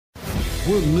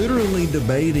We're literally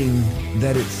debating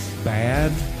that it's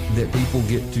bad that people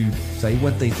get to say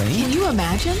what they think. Can you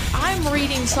imagine? I'm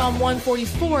reading Psalm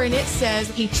 144 and it says,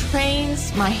 He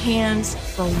trains my hands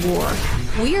for war.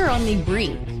 We are on the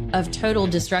brink of total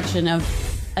destruction of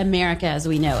America as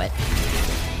we know it.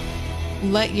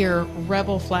 Let your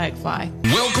rebel flag fly.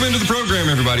 Welcome into the program,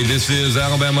 everybody. This is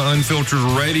Alabama Unfiltered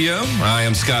Radio. I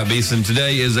am Scott Beeson.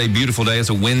 Today is a beautiful day. It's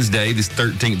a Wednesday, this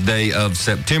 13th day of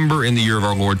September in the year of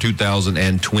our Lord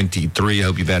 2023. I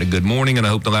hope you've had a good morning, and I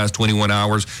hope the last 21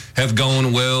 hours have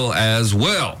gone well as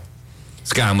well.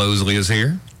 Sky Mosley is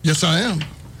here. Yes, I am.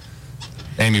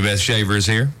 Amy Beth Shaver is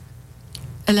here.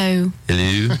 Hello.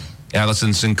 Hello.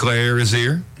 Allison Sinclair is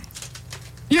here.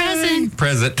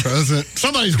 Present.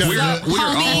 Somebody's got We're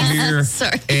all here,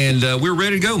 and we're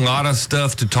ready to go. A lot of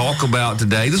stuff to talk about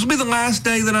today. This will be the last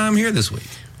day that I'm here this week.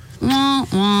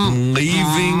 Leaving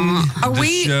Are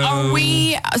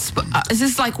we? Is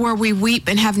this like where we weep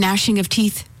and have gnashing of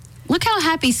teeth? Look how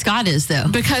happy Scott is, though.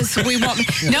 Because we won't.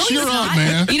 No, he's not.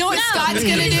 Man. You know what Scott's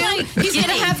going to do? He's going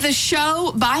to have the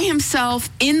show by himself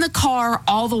in the car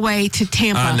all the way to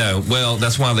Tampa. I know. Well,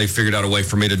 that's why they figured out a way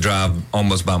for me to drive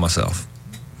almost by myself.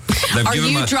 Are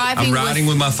you driving? I'm riding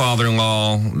with my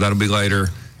father-in-law. That'll be later,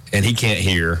 and he can't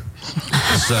hear.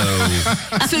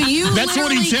 So you. That's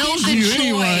what he tells you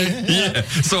anyway. Yeah.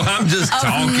 So I'm just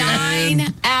talking.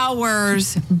 9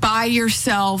 hours by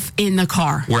yourself in the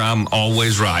car. Where I'm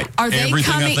always right. Are they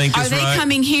Everything coming? I think Are is they right.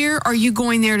 coming here? Or are you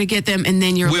going there to get them and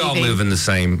then you're We leaving? all live in the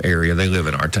same area. They live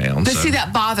in our town. But so. see,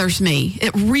 that bothers me.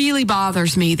 It really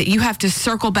bothers me that you have to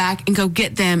circle back and go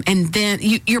get them, and then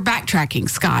you're backtracking,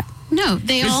 Scott. No,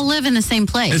 they all live in the same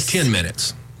place. It's 10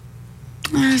 minutes.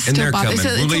 And they're coming. It's a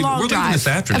long we're leaving drive. this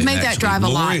afternoon. I've made that drive a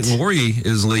lot. Lori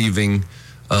is leaving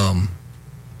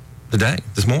today,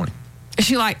 this morning. Is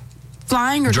she like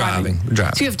flying or driving?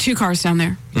 Driving. So you have 2 cars down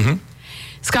there. Mm-hmm.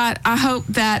 Scott, I hope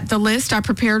that the list I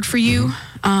prepared for you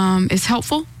is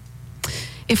helpful,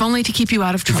 if only to keep you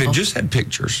out of trouble. If it just had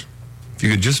pictures. If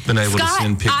you had just been able Scott, to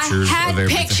send pictures I had of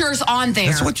everything. pictures on there.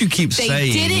 That's what you keep saying.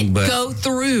 They didn't but go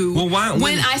through. Well, why,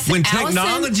 when I said, when Allison,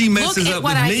 technology messes look at up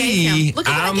what with I gave me, him. Look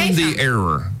at what I'm I gave the him.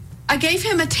 error. I gave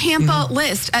him a Tampa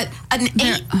list, an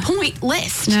 8-point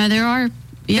list. No, there are.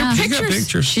 Yeah, They're You got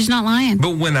pictures. She's not lying.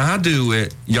 But when I do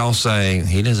it, y'all say,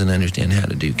 he doesn't understand how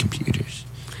to do computers.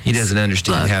 He doesn't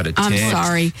understand how to text. I'm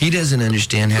sorry. He doesn't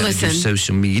understand how Listen, to do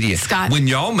social media. Scott. When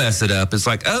y'all mess it up, it's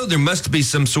like, oh, there must be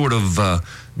some sort of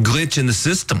glitch in the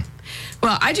system.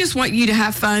 Well, I just want you to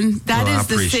have fun. That Well, I is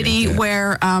the appreciate city that.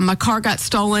 where my car got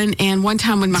stolen. And one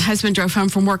time when my husband drove home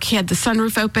from work, he had the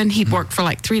sunroof open. He'd worked for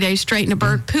like 3 days straight, and a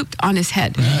bird pooped on his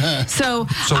head. So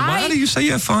why do you say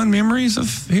you have fond memories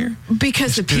of here?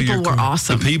 Because the Still your people were car.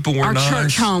 awesome. The people were Our nice?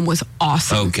 church home was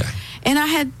awesome. Okay. And I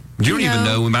had... You don't even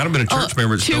know. We might have been a church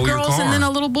member that 2 stole your girls car. and then a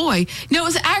little boy. No, it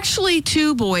was actually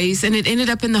 2 boys, and it ended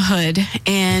up in the hood.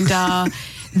 And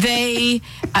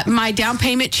my down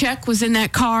payment check was in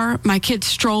that car, my kid's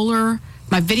stroller,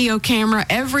 my video camera,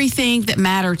 everything that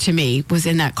mattered to me was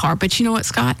in that car. But you know what,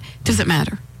 Scott? Doesn't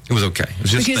matter. It was okay. It was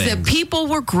just Because things. the people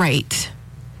were great.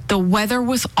 The weather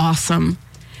was awesome.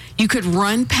 You could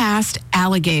run past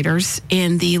alligators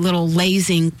in the little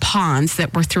lazing ponds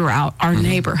that were throughout our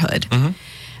neighborhood.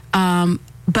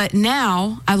 But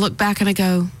now I look back and I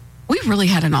go, we really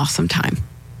had an awesome time.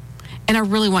 And I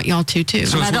really want y'all to, too.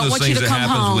 So and it's I don't one of those want you things to that come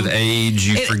happens home. with age.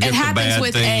 You forget it the happens bad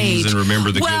with things age. and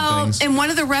remember the good well, things. and one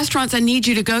of the restaurants I need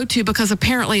you to go to, because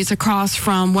apparently it's across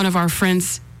from one of our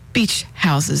friends' beach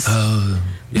houses. Oh,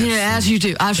 yes. Yeah, as you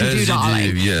do,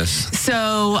 darling. Yes.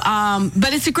 So,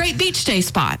 but it's a great beach day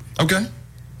spot. Okay.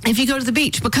 If you go to the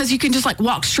beach, because you can just like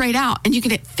walk straight out and you can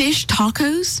get fish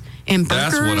tacos and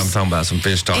burgers. That's what I'm talking about, some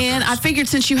fish tacos. And I figured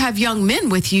since you have young men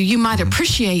with you, you might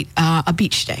appreciate a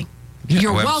beach day. Yeah,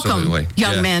 You're absolutely. welcome,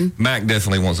 young men. Mac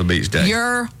definitely wants a beach day.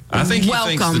 You're I think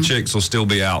welcome. he thinks the chicks will still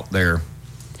be out there.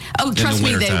 Oh, trust me,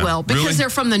 they wintertime. will. Because Really? they're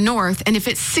from the north, and if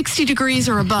it's 60 degrees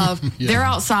or above, they're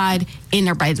outside in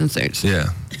their bathing suits. Yeah.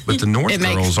 But the North It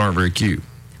makes- girls aren't very cute.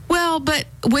 Well, but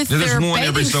with There's their one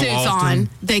every bathing so suits often. on,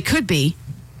 they could be.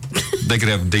 They could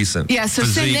have decent Yeah, so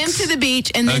send them physiques, to the beach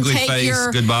and then ugly take face,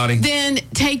 your good body. Then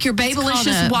take your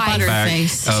babylicious called a wife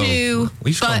butterface. to We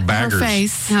used to call them butt her baggers.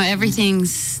 face. No,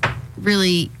 everything's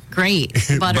really great.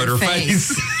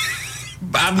 Butterface.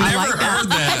 I've never like that. heard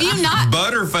that. Have you not?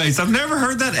 Butterface. I've never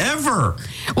heard that ever.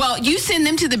 Well, you send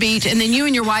them to the beach, and then you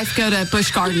and your wife go to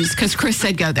Busch Gardens because Chris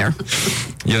said go there.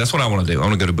 Yeah, that's what I want to do. I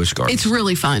want to go to Busch Gardens. It's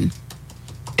really fun.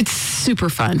 It's super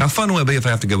fun. How fun will it be if I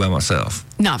have to go by myself?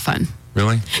 Not fun.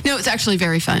 Really? No, it's actually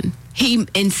very fun. He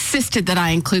insisted that I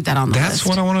include that on the That's list.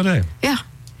 what I want to do. Yeah.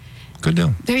 Good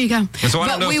deal. There you go. And so I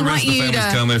don't know if the rest of the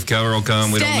family's coming, if Keller will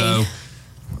come. We don't know.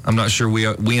 I'm not sure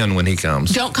we win when he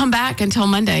comes. Don't come back until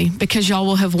Monday because y'all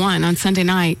will have won on Sunday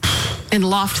night and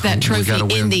loft that trophy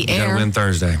in the air. Got to win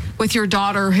Thursday. With your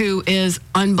daughter, who is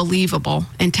unbelievable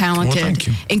and talented. Well, thank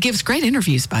you. And gives great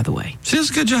interviews, by the way. She does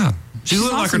a good job. She's a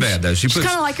little awesome. like her dad, though. She's kind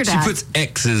of like her dad. She puts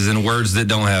X's in words that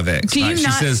don't have X. Do you She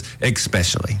not- says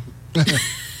especially.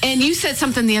 And you said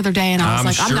something the other day, and I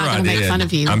was like, I'm not going to make fun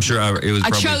of you. I'm sure it was I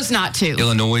probably chose not to.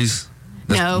 Illinois.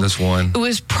 This one. It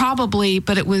was probably,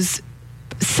 but it was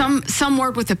some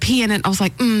word with a P in it. I was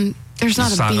like, there's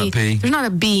not a silent B. P. There's not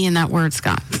a B in that word,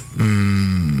 Scott.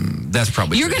 That's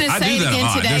probably You're true. going to I say do it that a again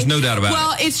lot. today. There's no doubt about it.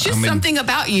 Well, it's just something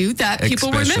about you that people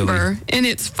especially. remember, and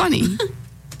it's funny.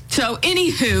 So,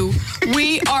 anywho,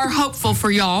 we are hopeful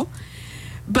for y'all,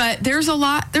 but there's a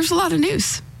lot of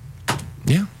news.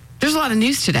 Yeah. There's a lot of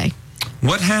news today.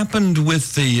 What happened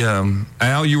with the,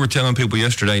 Al, you were telling people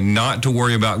yesterday not to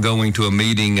worry about going to a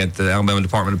meeting at the Alabama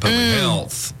Department of Public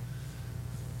Health.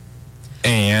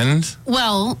 And?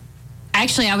 Well,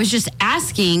 actually, I was just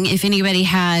asking if anybody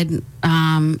had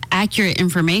accurate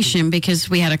information because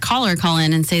we had a caller call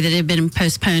in and say that it had been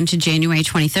postponed to January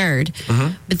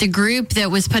 23rd. But the group that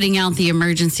was putting out the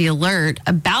emergency alert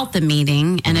about the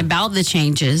meeting and about the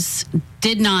changes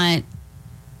did not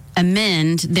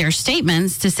amend their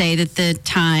statements to say that the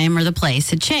time or the place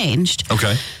had changed.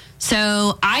 Okay.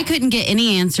 So I couldn't get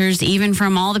any answers, even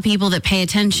from all the people that pay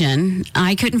attention.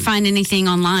 I couldn't find anything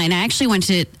online. I actually went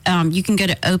to, you can go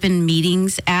to Open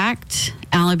Meetings Act,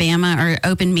 Alabama, or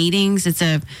Open Meetings. It's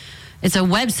a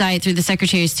website through the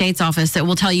Secretary of State's office that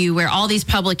will tell you where all these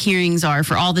public hearings are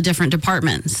for all the different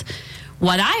departments.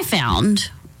 What I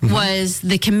found was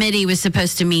the committee was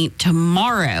supposed to meet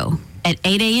tomorrow at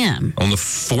 8 a.m. On the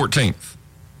 14th?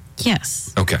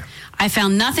 Yes. Okay. I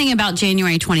found nothing about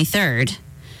January 23rd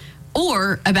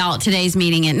or about today's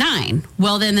meeting at 9.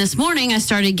 Well, then this morning I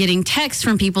started getting texts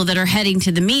from people that are heading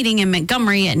to the meeting in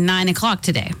Montgomery at 9 o'clock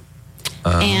today.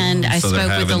 And I so they're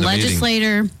spoke with the having the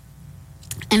legislator,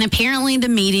 and apparently the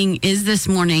meeting is this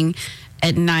morning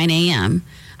at 9 a.m.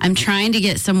 I'm trying to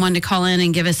get someone to call in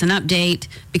and give us an update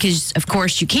because, of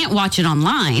course, you can't watch it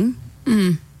online.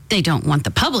 They don't want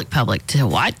the public to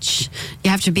watch. You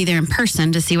have to be there in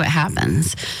person to see what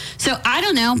happens. So I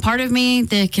don't know. Part of me,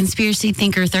 the conspiracy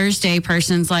thinker Thursday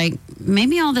person's like,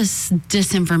 maybe all this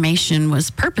disinformation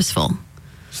was purposeful.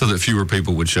 So that fewer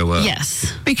people would show up.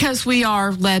 Yes. Because we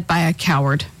are led by a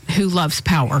coward who loves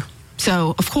power.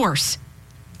 So, of course,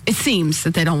 it seems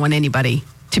that they don't want anybody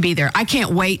to be there. I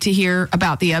can't wait to hear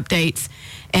about the updates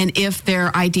and if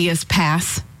their ideas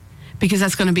pass, because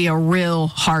that's going to be a real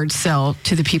hard sell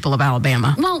to the people of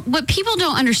Alabama. Well, what people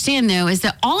don't understand, though, is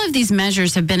that all of these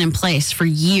measures have been in place for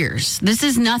years. This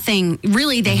is nothing,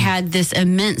 really, they had this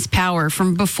immense power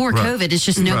from before COVID. It's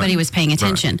just nobody was paying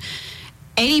attention.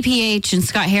 ADPH and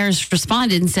Scott Harris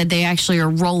responded and said they actually are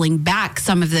rolling back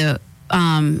some of the,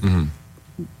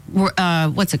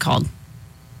 what's it called?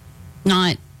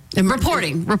 Not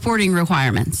reporting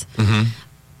requirements.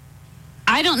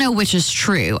 I don't know which is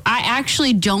true. I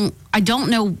don't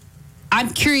know. I'm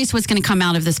curious what's going to come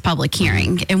out of this public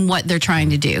hearing and what they're trying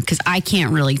to do because I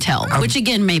can't really tell, which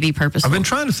again may be purposeful. I've been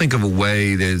trying to think of a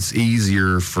way that's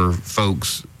easier for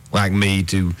folks like me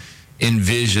to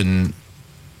envision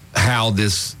how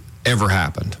this ever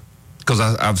happened. Because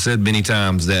I've said many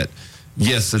times that,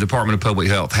 yes, the Department of Public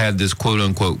Health had this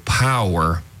quote-unquote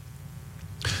power,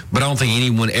 but I don't think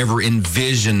anyone ever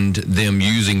envisioned them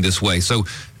using this way. So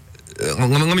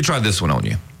let me try this one on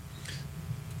you.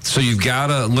 So you've got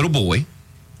a little boy.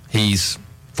 He's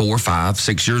 4, 5,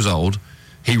 6 years old.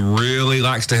 He really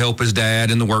likes to help his dad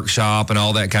in the workshop and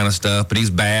all that kind of stuff, but he's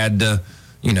bad to,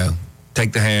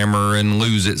 take the hammer and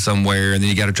lose it somewhere, and then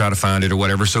you got to try to find it or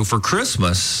whatever. So for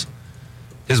Christmas,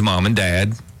 his mom and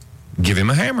dad give him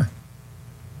a hammer.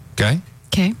 Okay?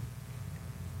 Okay.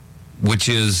 Which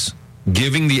is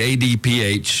giving the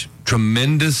ADPH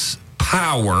tremendous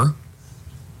power.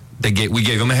 We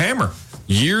gave him a hammer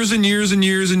years and years and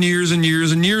years and years and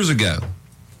years and years ago.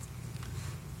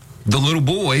 The little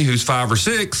boy who's 5 or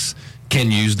 6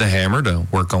 can use the hammer to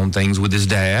work on things with his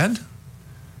dad.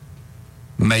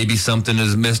 Maybe something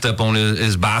is messed up on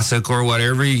his bicycle or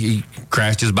whatever. He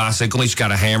crashed his bicycle. He's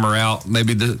got a hammer out.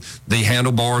 Maybe the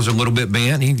handlebars are a little bit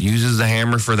bent. He uses the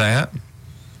hammer for that.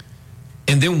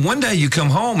 And then one day you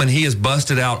come home and he has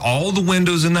busted out all the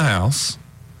windows in the house.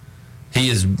 He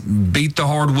has beat the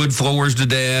hardwood floors to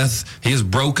death. He has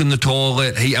broken the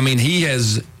toilet. He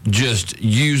has just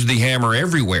used the hammer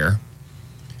everywhere.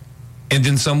 And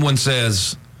then someone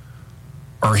says,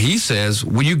 or he says,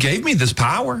 well, you gave me this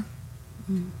power.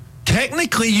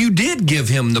 technically you did give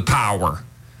him the power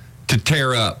to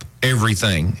tear up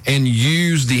everything and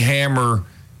use the hammer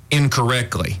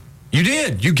incorrectly. You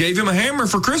did. You gave him a hammer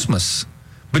for Christmas,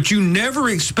 but you never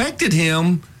expected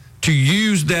him to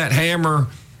use that hammer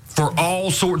for all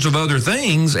sorts of other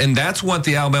things, and that's what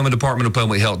the Alabama Department of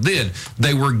Public Health did.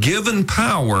 They were given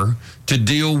power to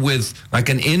deal with like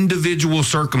an individual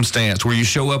circumstance where you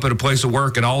show up at a place of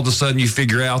work and all of a sudden you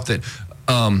figure out that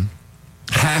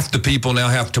half the people now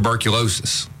have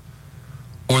tuberculosis,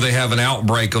 or they have an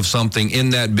outbreak of something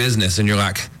in that business, and you're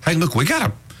like, hey, look, we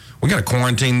gotta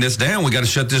quarantine this down. We got to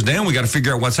shut this down. We got to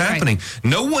figure out what's happening. Right.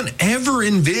 No one ever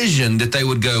envisioned that they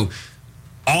would go,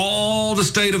 all the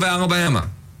state of Alabama,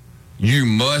 you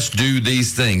must do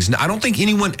these things. Now, I don't think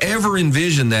anyone ever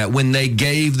envisioned that when they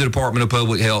gave the Department of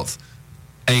Public Health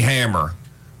a hammer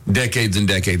decades and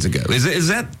decades ago. Does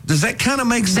that kind of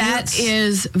make sense? That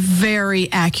is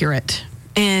very accurate.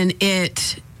 And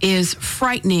it is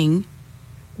frightening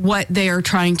what they are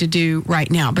trying to do right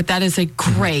now. But that is a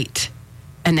great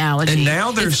analogy. And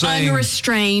now they're saying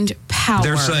unrestrained power.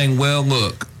 They're saying, well,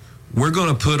 look, we're going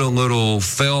to put a little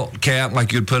felt cap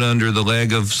like you'd put under the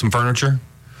leg of some furniture.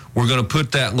 We're going to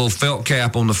put that little felt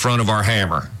cap on the front of our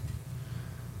hammer.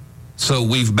 So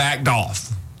we've backed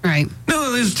off. Right.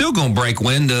 No, they're still going to break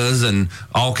windows and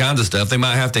all kinds of stuff. They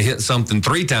might have to hit something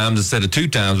 3 times instead of 2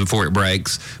 times before it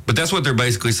breaks. But that's what they're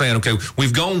basically saying. Okay,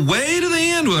 we've gone way to the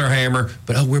end with our hammer,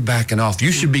 but we're backing off.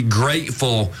 You should be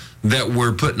grateful that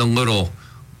we're putting a little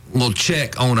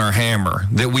check on our hammer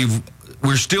that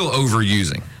we're still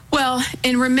overusing. Well,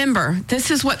 and remember,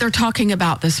 this is what they're talking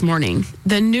about this morning.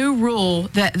 The new rule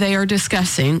that they are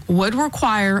discussing would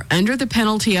require, under the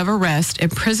penalty of arrest,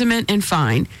 imprisonment, and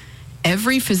fine,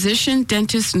 every physician,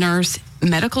 dentist, nurse,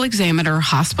 medical examiner,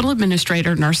 hospital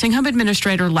administrator, nursing home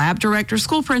administrator, lab director,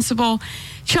 school principal,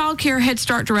 child care Head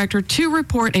Start director to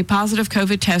report a positive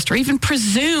COVID test or even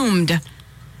presumed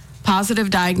positive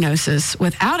diagnosis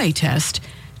without a test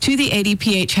to the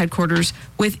ADPH headquarters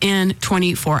within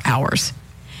 24 hours.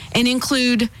 And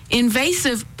include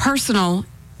invasive personal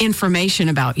information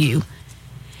about you.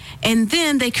 And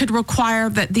then they could require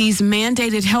that these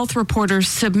mandated health reporters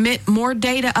submit more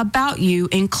data about you,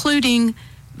 including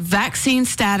vaccine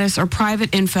status or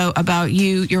private info about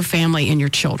you, your family, and your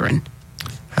children.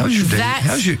 How's your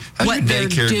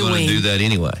daycare going to do that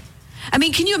anyway? I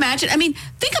mean, can you imagine? I mean,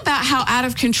 think about how out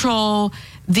of control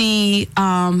the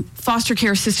foster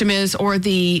care system is, or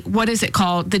the, what is it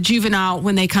called? The juvenile,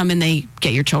 when they come and they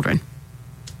get your children.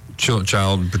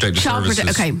 Child Protective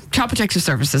Services. Child Protective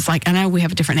Services. Like, I know we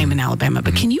have a different name in Alabama,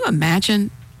 but can you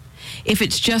imagine if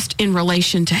it's just in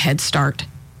relation to Head Start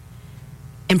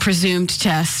and presumed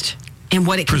test and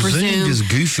what it can presume? Presumed is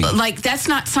goofy. Like, that's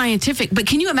not scientific, but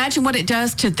can you imagine what it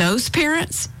does to those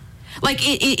parents? Like,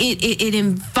 it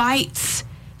invites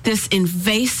this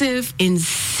invasive,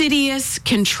 insidious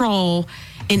control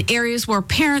in areas where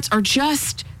parents are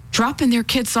just dropping their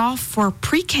kids off for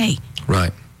pre-K.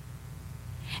 Right.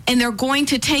 And they're going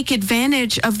to take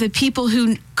advantage of the people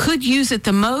who could use it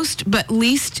the most, but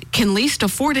can least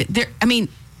afford it. I mean,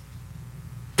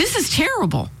 this is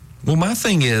terrible. Well, my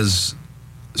thing is,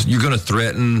 you're going to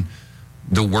threaten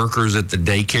the workers at the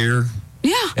daycare,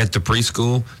 at the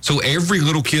preschool. So every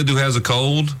little kid who has a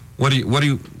cold, what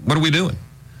are we doing?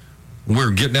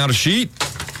 We're getting out a sheet.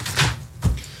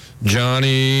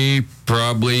 Johnny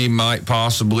probably, might,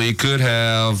 possibly, could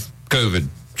have COVID.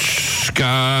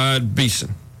 Scott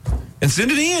Beeson. And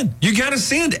send it in. You got to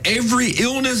send every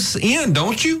illness in,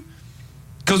 don't you?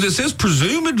 Because it says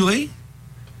presumably.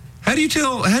 How do you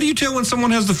tell when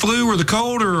someone has the flu or the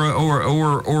cold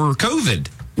or COVID?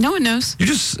 No one knows. You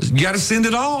got to send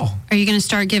it all. Are you going to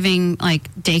start giving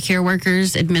like daycare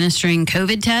workers administering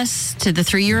COVID tests to the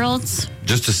 3-year-olds?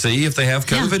 Just to see if they have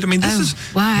COVID? Yeah. I mean, this is...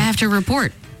 Well, I have to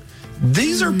report.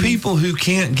 These are people who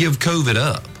can't give COVID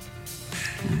up.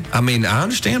 I mean, I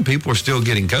understand people are still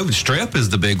getting COVID. Strep is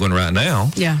the big one right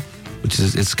now. Yeah. Which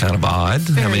is, it's kind of odd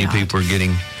how many people are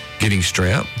getting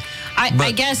strep.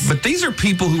 I guess. But these are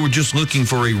people who are just looking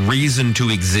for a reason to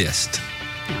exist.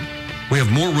 We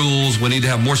have more rules. We need to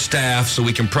have more staff so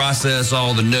we can process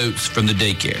all the notes from the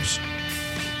daycares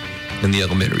and the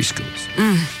elementary schools.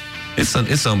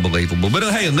 It's unbelievable. But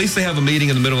hey, at least they have a meeting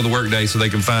in the middle of the workday so they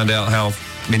can find out how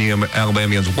many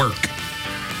Alabamians work.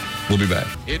 We'll be back.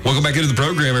 Welcome back into the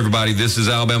program, everybody. This is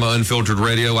Alabama Unfiltered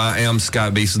Radio. I am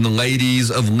Scott Beeson. The ladies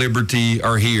of Liberty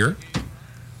are here.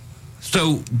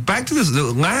 So back to this, the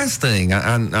last thing.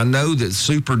 I know that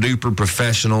super duper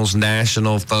professionals,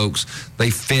 national folks, they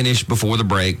finish before the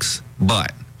breaks.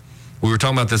 But we were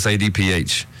talking about this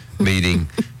ADPH meeting,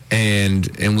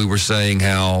 and we were saying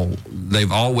how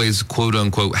they've always, quote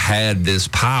unquote, had this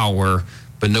power,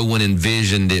 but no one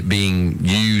envisioned it being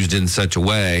used in such a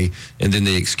way. And then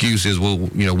the excuse is, well,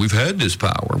 we've had this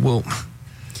power. Well,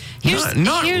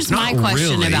 here's my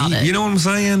question really. about it. You know what I'm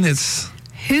saying? It's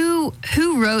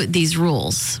who wrote these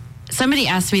rules? Somebody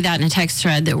asked me that in a text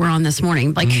thread that we're on this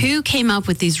morning. Like, who came up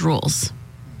with these rules?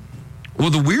 Well,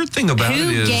 the weird thing about who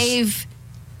it is gave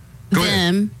Go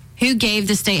them. ahead. Who gave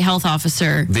the state health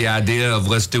officer The idea of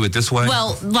let's do it this way?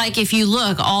 Well, like if you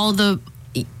look,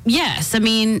 yes, I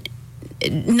mean,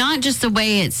 not just the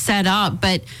way it's set up,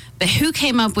 but who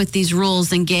came up with these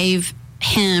rules and gave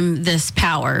him this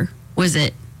power? Was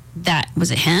it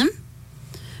him?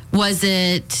 Was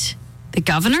it the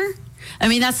governor? I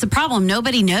mean, that's the problem.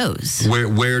 Nobody knows.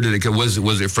 Where did it go? Was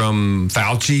it from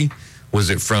Fauci? Was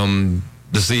it from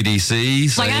the CDC?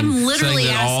 Saying, I'm literally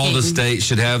saying that all the asking, states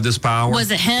should have this power? Was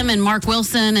it him and Mark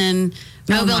Wilson and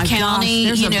Mobile my County,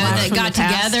 gosh, there's a blast that from got the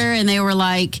past. together and they were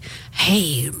like,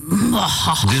 hey,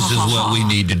 This is what we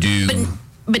need to do.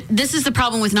 But this is the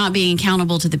problem with not being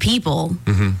accountable to the people.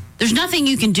 Mm-hmm. There's nothing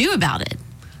you can do about it.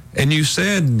 And you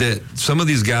said that some of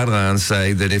these guidelines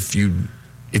say that if you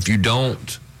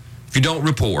don't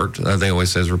report, they always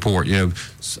says report.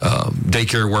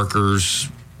 Daycare workers,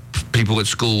 people at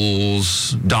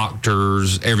schools,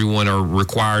 doctors, everyone are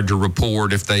required to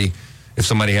report if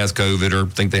somebody has COVID or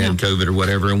think they had COVID or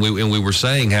whatever. And we were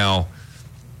saying how,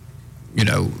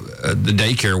 the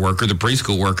daycare worker, the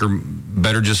preschool worker,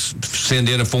 better just send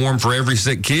in a form for every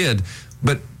sick kid.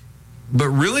 But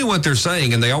really what they're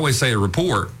saying, and they always say a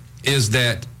report, is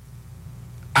that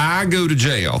I go to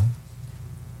jail.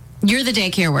 You're the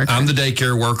daycare worker. I'm the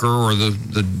daycare worker, or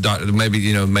the doctor.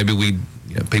 Maybe we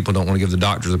people don't want to give the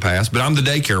doctors a pass, but I'm the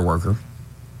daycare worker.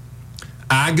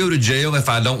 I go to jail if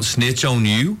I don't snitch on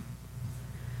you.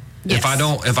 Yes.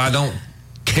 If I don't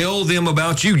tell them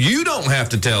about you, you don't have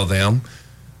to tell them,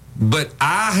 but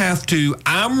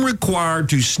I'm required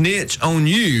to snitch on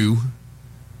you,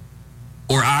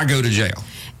 or I go to jail.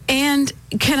 And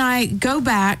can I go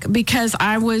back, because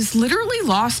I was literally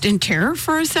lost in terror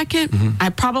for a second. Mm-hmm. I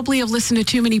probably have listened to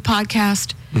too many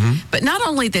podcasts, but not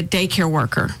only the daycare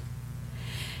worker.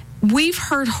 We've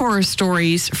heard horror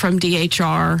stories from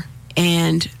DHR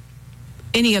and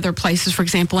any other places, for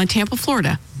example, in Tampa,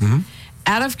 Florida.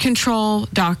 Out of control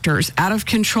doctors, out of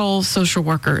control social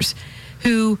workers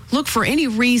who look for any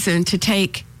reason to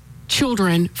take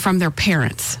children from their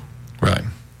parents. Right.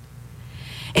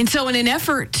 And so in an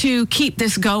effort to keep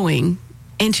this going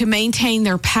and to maintain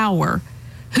their power,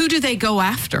 who do they go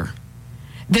after?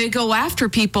 They go after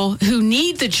people who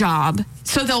need the job,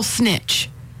 so they'll snitch.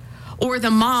 Or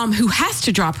the mom who has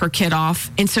to drop her kid off,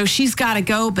 and so she's got to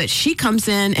go, but she comes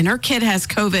in and her kid has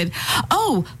COVID.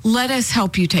 Oh, let us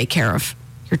help you take care of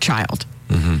your child.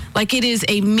 Like, it is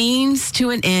a means to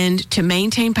an end to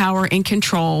maintain power and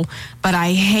control, but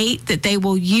I hate that they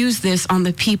will use this on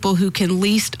the people who can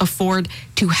least afford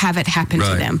to have it happen to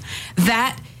Right. them.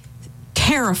 That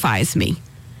terrifies me,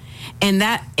 and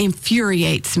that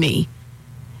infuriates me,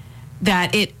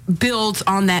 that it builds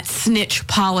on that snitch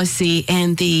policy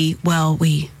and the,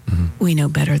 we know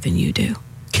better than you do.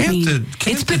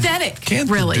 It's pathetic, Can't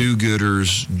really. the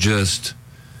do-gooders just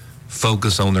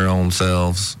focus on their own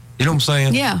selves? You know what I'm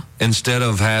saying? Yeah. Instead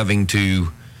of having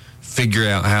to figure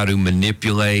out how to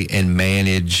manipulate and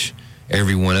manage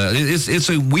everyone else.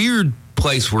 It's a weird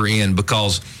place we're in,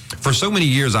 because for so many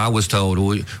years I was told,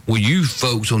 well, you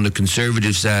folks on the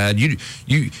conservative side, you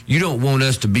don't want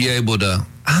us to be able to,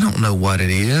 I don't know what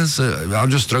it is. I'll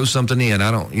just throw something in.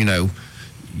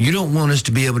 You don't want us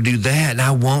to be able to do that, and I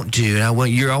want to,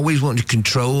 and you're always wanting to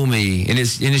control me. And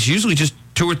it's usually just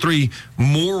 2 or 3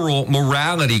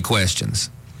 morality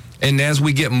questions. And as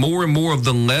we get more and more of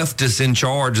the leftists in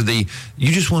charge,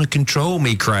 you just want to control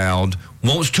me crowd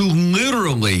wants to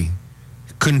literally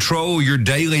control your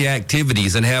daily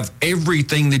activities and have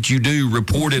everything that you do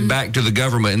reported back to the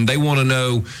government. And they want to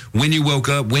know when you woke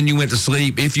up, when you went to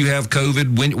sleep, if you have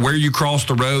COVID, where you crossed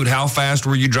the road, how fast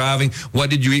were you driving,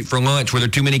 what did you eat for lunch, were there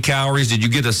too many calories, did you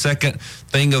get a second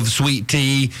thing of sweet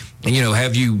tea, and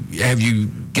have you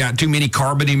got too many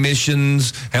carbon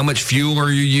emissions, how much fuel are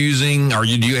you using, do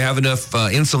you have enough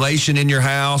insulation in your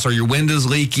house, are your windows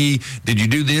leaky, did you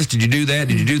do this, did you do that,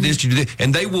 did you do this, did you do that?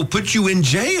 And they will put you in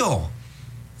jail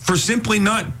for simply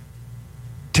not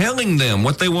telling them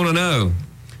what they want to know.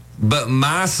 But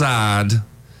my side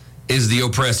is the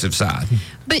oppressive side.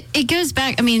 But it goes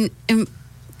back,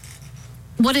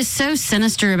 what is so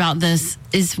sinister about this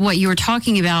is what you were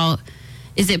talking about,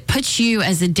 is it puts you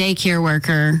as a daycare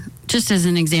worker, just as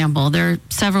an example, there are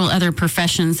several other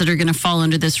professions that are going to fall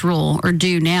under this rule or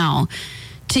do now.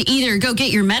 to either go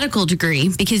get your medical degree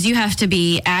because you have to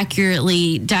be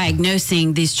accurately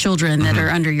diagnosing these children that are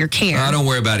under your care. I don't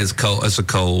worry about it's cold. It's a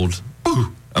cold.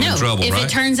 I'm in trouble, if right? it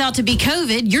turns out to be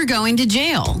COVID, you're going to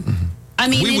jail. I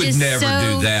mean, we would never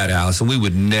do that, Allison. We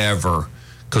would never,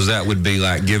 because that would be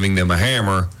like giving them a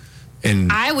hammer.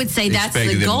 And I would say that's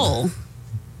the goal.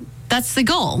 That's the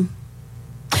goal.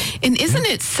 And isn't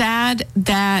it sad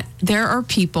that there are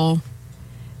people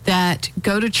that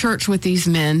go to church with these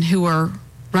men who are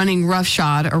running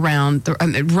roughshod around,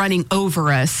 running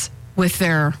over us with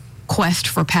their quest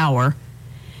for power,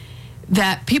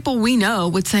 that people we know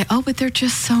would say, oh, but they're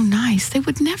just so nice. They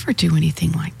would never do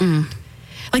anything like that.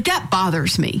 Like, that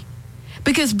bothers me.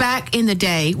 Because back in the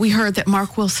day, we heard that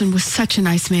Mark Wilson was such a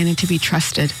nice man and to be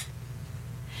trusted.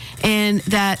 And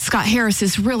that Scott Harris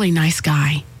is a really nice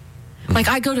guy. Like,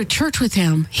 I go to church with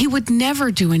him. He would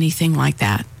never do anything like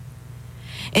that.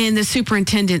 And the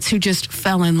superintendents who just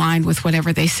fell in line with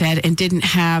whatever they said and didn't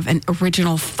have an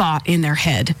original thought in their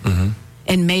head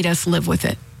and made us live with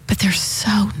it. But they're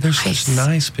such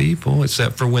nice people,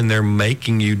 except for when they're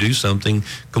making you do something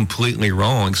completely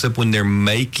wrong, except when they're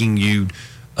making you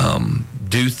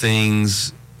do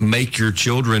things, make your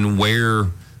children wear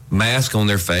masks on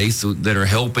their face that are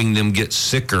helping them get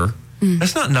sicker.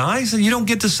 That's not nice. And you don't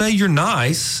get to say you're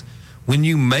nice when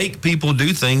you make people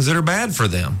do things that are bad for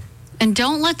them. And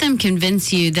don't let them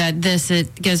convince you that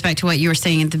it goes back to what you were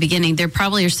saying at the beginning. There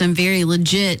probably are some very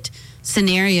legit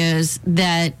scenarios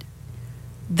that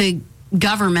the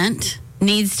government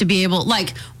needs to be able,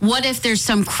 like, what if there's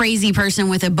some crazy person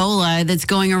with Ebola that's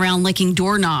going around licking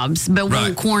doorknobs but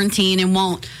won't quarantine and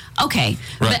won't, okay.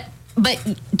 Right.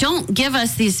 But don't give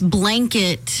us these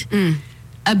blanket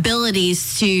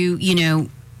abilities to,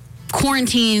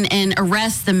 quarantine and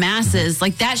arrest the masses.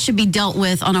 Like, that should be dealt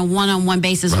with on a one-on-one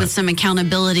basis with some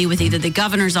accountability with either the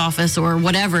governor's office or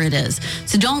whatever it is.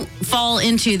 So don't fall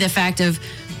into the fact of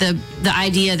the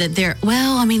idea that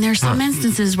there's some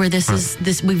instances where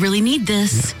we really need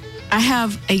this. I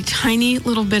have a tiny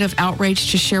little bit of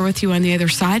outrage to share with you on the other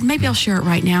side. Maybe I'll share it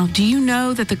right now. Do you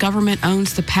know that the government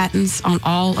owns the patents on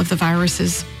all of the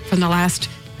viruses from the last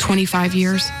 25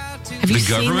 years? Have you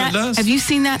seen that? Does? Have you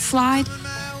seen that slide?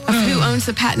 Of who owns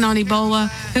the patent on Ebola,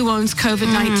 who owns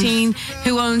COVID-19,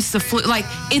 who owns the flu. Like,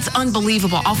 it's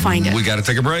unbelievable. I'll find it. We got to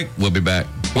take a break. We'll be back.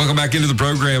 Welcome back into the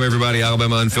program, everybody.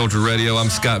 Alabama Unfiltered Radio. I'm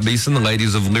Scott Beeson. The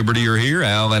ladies of Liberty are here.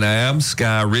 Al and Ab.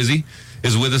 Sky Rizzy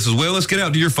is with us as well. Let's get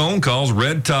out to your phone calls.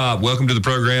 Red Top, welcome to the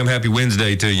program. Happy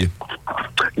Wednesday to you.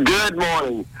 Good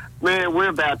morning. Man, we're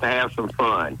about to have some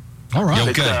fun. All right.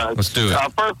 Okay, let's do it.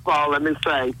 First of all, let me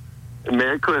say,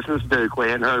 Merry Christmas, Duke. We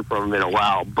hadn't heard from him in a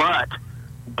while, but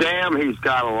damn, he's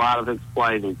got a lot of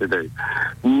explaining to do.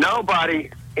 Nobody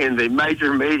in the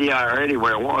major media or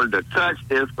anywhere wanted to touch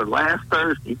this, but last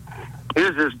Thursday,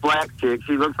 here's this black chick.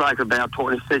 She looks like about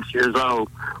 26 years old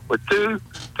with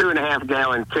 2.5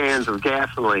 gallon cans of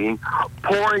gasoline,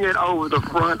 pouring it over the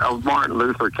front of Martin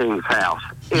Luther King's house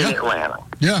in Atlanta.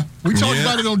 Yeah, we talked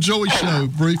about it on Joey's show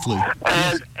briefly.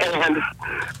 And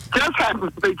just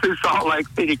happens to be 2 Salt Lake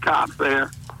City cops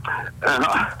there.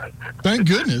 Thank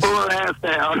goodness. Pull her ass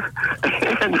down.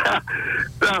 And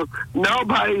so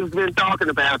nobody's been talking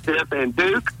about this. And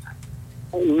Duke,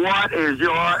 what is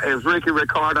as Ricky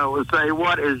Ricardo would say,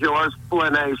 what is your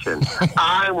explanation?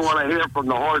 I want to hear from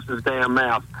the horse's damn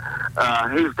mouth.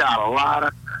 He's got a lot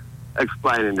of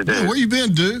explaining to do. Yeah, where you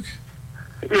been, Duke?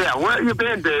 Yeah, where you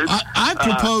been, Duke? I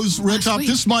propose, Red Top,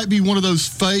 this might be one of those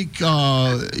fake,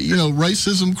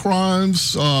 racism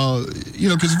crimes.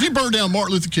 Because if you burn down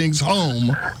Martin Luther King's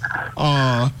home,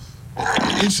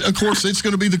 it's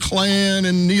going to be the Klan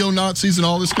and neo-Nazis and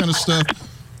all this kind of stuff.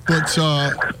 But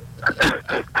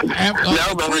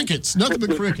crickets, nothing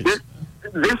but crickets.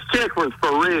 This chick was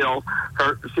for real.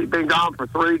 She'd been gone for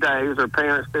 3 days. Her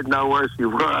parents didn't know where she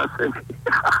was. And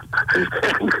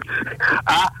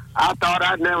I thought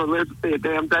I'd never live to see a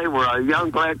damn day where a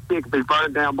young black chick would be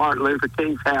burning down Martin Luther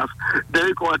King's house.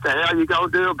 Duke, what the hell you going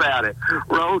to do about it?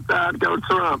 Roll Tide, go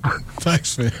Trump.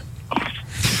 Thanks, man.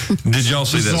 Did y'all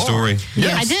see that story?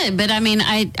 Yeah, I did. But,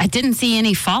 I didn't see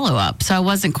any follow-up, so I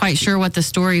wasn't quite sure what the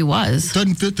story was.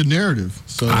 Doesn't fit the narrative.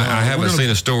 So I haven't seen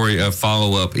a story of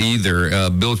follow-up either.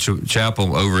 Bill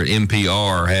Chappell over at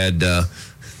NPR had,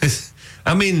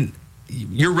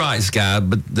 you're right, Sky,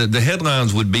 but the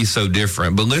headlines would be so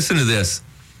different. But listen to this.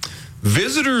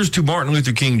 Visitors to Martin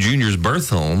Luther King Jr.'s birth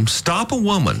home stop a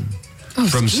woman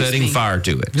from setting fire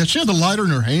to it. Yeah, she had the lighter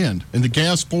in her hand, and the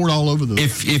gas poured all over the...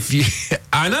 If you,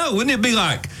 I know, wouldn't it be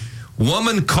like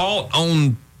woman caught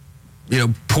on,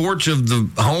 porch of the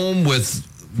home with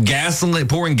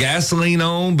pouring gasoline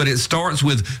on, but it starts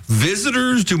with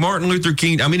visitors to Martin Luther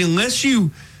King. I mean, unless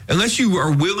you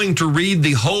are willing to read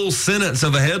the whole sentence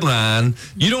of a headline,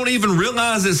 you don't even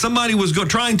realize that somebody was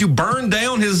trying to burn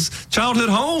down his childhood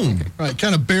home. Right,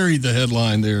 kind of buried the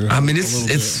headline there. I mean,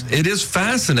 it is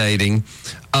fascinating.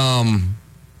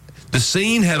 The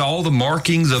scene had all the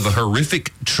markings of a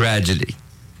horrific tragedy.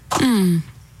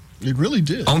 It really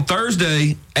did. On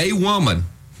Thursday, a woman.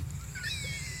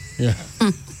 Yeah.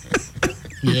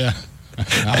 Yeah.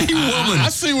 A woman. I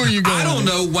see where you're going. I don't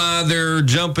know why they're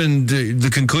jumping to the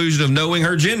conclusion of knowing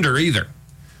her gender either.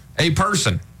 A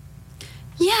person.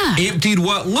 Yeah. Emptied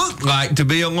what looked like to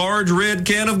be a large red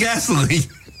can of gasoline.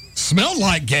 Smelled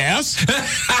like gas.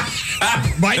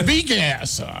 Might be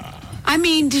gas. I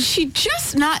mean, did she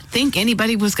just not think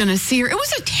anybody was going to see her? It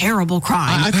was a terrible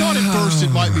crime. I thought at first it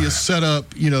might be a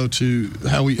setup, to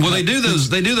how we. Well, they do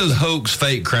those hoax,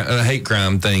 fake, hate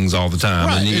crime things all the time,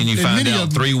 Right. and you find many out of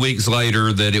them- 3 weeks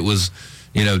later that it was,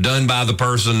 done by the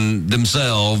person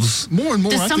themselves. More and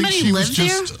more, Does I think somebody she was live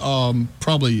just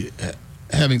probably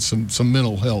having some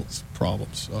mental health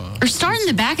problems. Or start in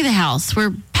the back of the house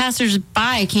where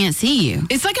passersby can't see you.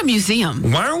 It's like a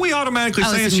museum. Why are we automatically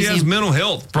Oh, saying it's a she has museum. mental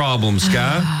health problems,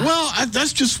 Sky? Well,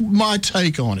 that's just my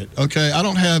take on it. Okay, I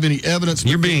don't have any evidence.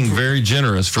 You're being very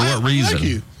generous. For what reason? Thank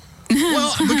you.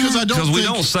 Well, because I don't. Because we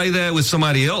think- don't say that with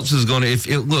somebody else is going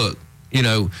to.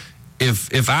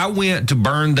 If I went to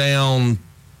burn down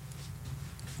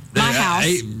My house.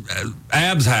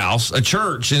 Ab's house, a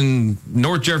church in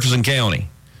North Jefferson County,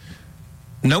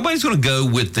 nobody's going to go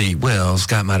with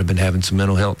Scott might have been having some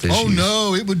mental health issues. Oh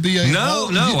no, it would be a No,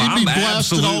 it'd be I'm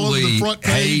blasted all over the absolutely front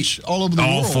page, all over the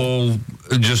awful, world.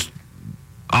 just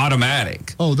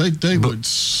automatic. Oh, they would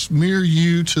smear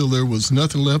you till there was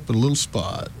nothing left but a little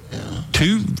spot. Yeah.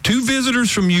 Two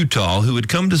visitors from Utah who had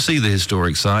come to see the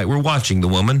historic site were watching the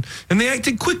woman, and they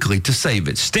acted quickly to save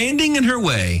it, standing in her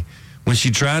way when she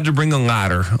tried to bring a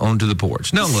lighter onto the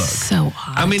porch. Now, look. So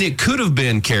hot. I mean, it could have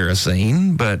been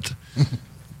kerosene, but,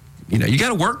 you got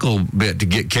to work a little bit to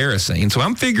get kerosene, so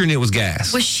I'm figuring it was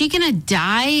gas. Was she going to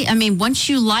die? I mean, once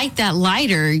you light that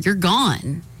lighter, you're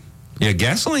gone. Yeah,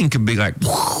 gasoline could be like...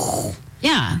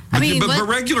 Yeah. But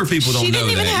regular people don't She know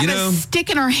didn't even that, have a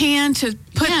stick in her hand to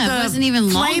put Yeah, it the wasn't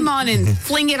even flame long. on and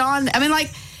fling it on. I mean,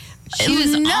 She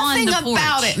was on nothing the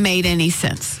about porch. it made any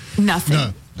sense. Nothing.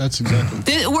 No, that's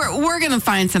exactly. We're going to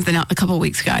find something out in a couple of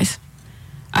weeks, guys.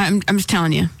 I'm just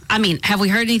telling you. I mean, have we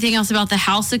heard anything else about the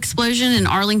house explosion in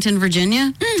Arlington,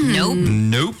 Virginia? Nope.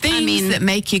 Nope. Things that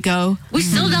make you go. We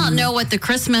still don't know what the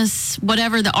Christmas,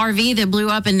 whatever, the RV that blew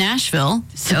up in Nashville.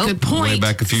 It's a good point. Way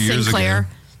back a few years Sinclair. ago.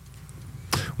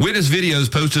 Witness videos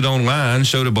posted online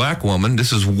showed a black woman,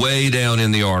 this is way down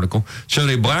in the article, showed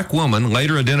a black woman,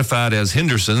 later identified as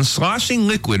Henderson, sloshing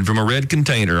liquid from a red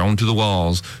container onto the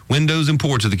walls, windows, and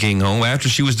porch of the King home after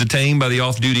she was detained by the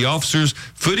off-duty officers.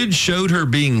 Footage showed her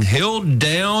being held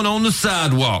down on the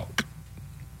sidewalk.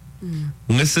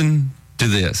 Listen to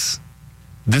this.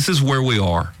 This is where we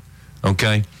are,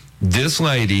 okay? This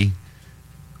lady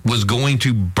was going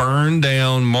to burn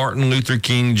down Martin Luther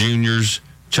King Jr.'s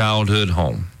childhood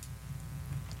home.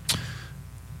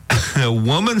 A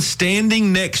woman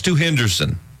standing next to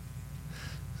Henderson.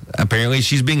 Apparently,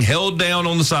 she's being held down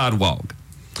on the sidewalk.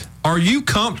 Are you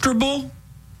comfortable?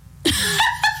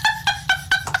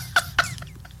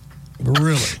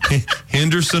 Really?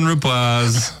 Henderson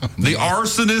replies, the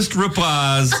arsonist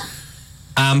replies,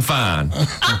 I'm fine.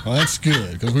 Well, that's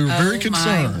good because we were very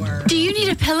concerned. Do you need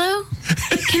a pillow?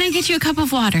 Can I get you a cup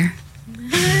of water?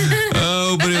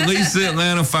 Oh, but at least the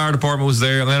Atlanta Fire Department was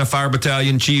there. Atlanta Fire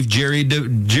Battalion Chief Jerry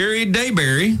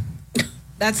Dayberry.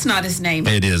 That's not his name.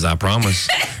 It is, I promise.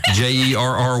 JerryDeberry.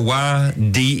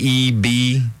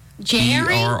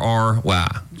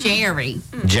 Jerry.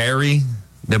 Jerry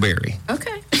Dayberry.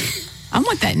 Okay. I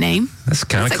want that name. That's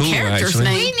kind of That's a cool, character's actually.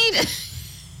 name. We need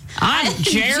I'm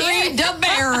Jerry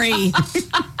DeBerry.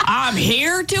 I'm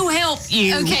here to help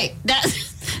you. Okay,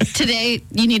 that's today.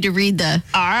 You need to read the.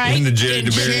 All right. In the Jerry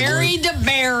DeBerry Jerry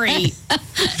DeBerry.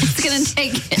 It's going to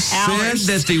take hours.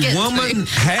 Said that the woman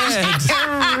had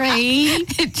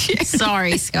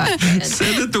Sorry, Scott.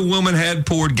 said that the woman had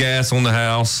poured gas on the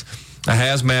house. A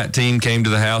hazmat team came to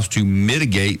the house to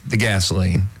mitigate the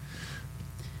gasoline.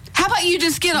 How about you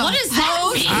just get a What does that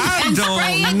hose mean? I and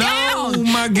spray it don't know. down?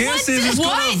 My guess is it's going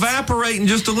What? to evaporate in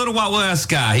just a little while. Well, that's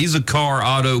Guy. He's a car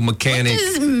auto mechanic.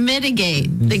 Just mitigate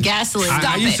the gasoline.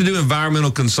 I used to do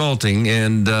environmental consulting,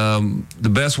 and the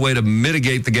best way to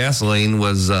mitigate the gasoline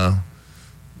was let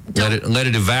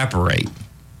it evaporate.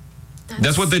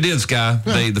 That's what they did, Sky.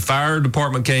 The fire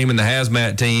department came and the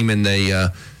hazmat team, and they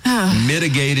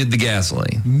mitigated the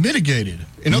gasoline. Mitigated.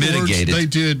 In other words, Mitigated. they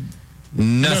did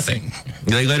Nothing.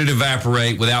 They let it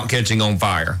evaporate without catching on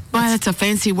fire. Well, that's a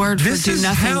fancy word for This do is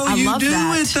nothing. how I you love do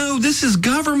that. it, though. This is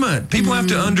government. People have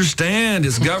to understand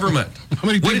it's government. How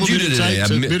many What people did you did do it today? take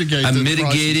to mitigate I the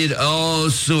mitigated all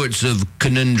sorts of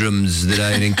conundrums that I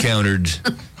had encountered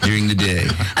during the day.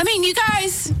 I mean, you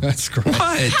guys, That's great.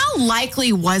 What? how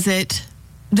likely was it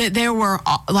that there were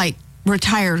like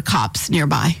retired cops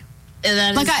nearby?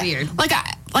 That is Like weird.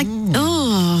 Ugh.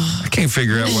 I can't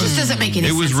figure out This what. just doesn't make any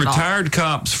It was sense at all. retired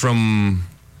cops from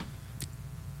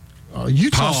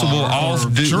Utah. possible or off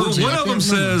duty. Jersey, One I of them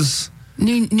can't remember. says,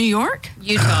 New York?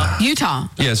 Utah.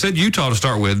 yeah, it said Utah to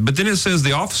start with, but then it says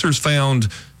the officers found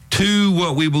 2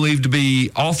 what we believe to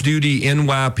be off-duty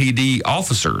NYPD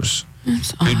officers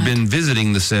That's who'd odd. been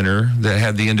visiting the center that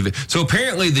had the individual. So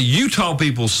apparently the Utah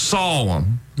people saw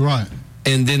them, Right.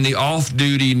 and then the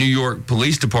off-duty New York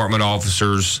Police Department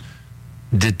officers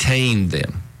detained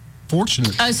them.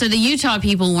 Fortunate. Oh, so the Utah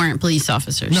people weren't police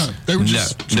officers. No, they were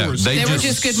just No, tourists. They were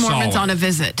just good saw Mormons it. on a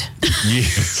visit.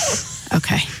 Yes.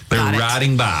 Okay. They were got it.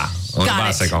 riding by on a Got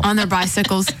bicycle. it. On their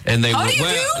bicycles. And they How were, do you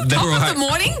well, do? they Top were of like, the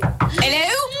morning?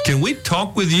 Hello? can we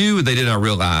talk with you? They did not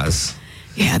realize.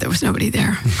 Yeah, there was nobody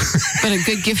there. But a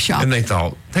good gift shop. And they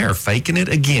thought, they're faking it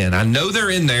again. I know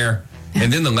they're in there.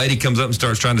 And then the lady comes up and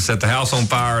starts trying to set the house on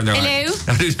fire. And they're Hello? like,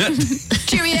 I do not-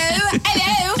 Cheerio.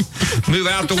 Hello. move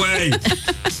out the way.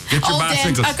 Get your Old Dan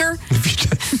bicycles. Tucker.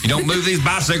 If you don't move these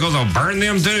bicycles, I'll burn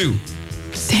them too.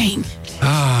 Dang.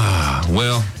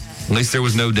 Well, at least there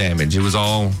was no damage. It was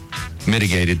all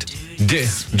mitigated.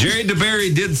 Jerry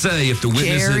DeBerry did say if the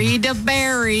witness Jerry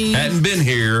DeBerry. hadn't been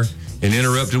here and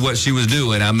interrupted what she was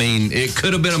doing, I mean, it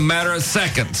could have been a matter of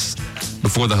seconds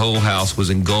before the whole house was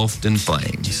engulfed in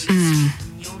flames.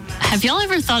 Have y'all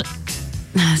ever thought?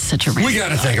 That's such a rant. We got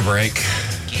to take a break.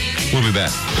 We'll be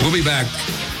back. We'll be back,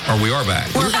 or we are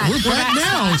back. We're back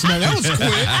now. So that was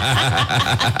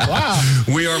quick.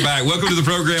 Wow. We are back. Welcome to the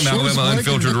program, Sure is Alabama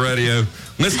breaking. Unfiltered Radio.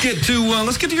 Let's get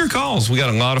to your calls. We got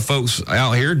a lot of folks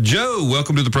out here. Joe,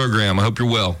 welcome to the program. I hope you're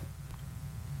well.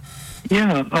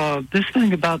 Yeah, this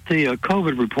thing about the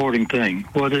COVID reporting thing,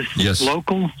 whether it's Yes.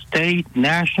 local, state,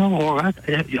 national, or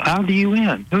how do you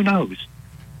in? Who knows?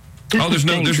 This There's is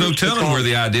no dangerous telling because- where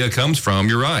the idea comes from.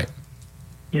 You're right.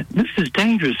 Yeah, this is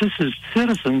dangerous. This is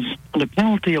citizens, under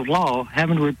penalty of law,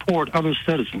 having to report other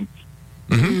citizens.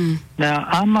 Mm-hmm. Now,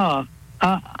 I'm of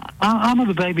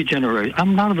the baby generation.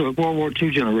 I'm not of the World War II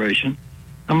generation.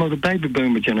 I'm of the baby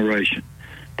boomer generation.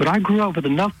 But I grew up with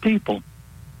enough people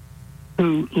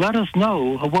who let us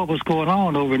know of what was going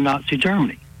on over in Nazi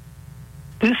Germany.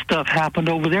 This stuff happened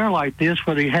over there like this,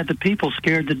 where they had the people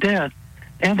scared to death,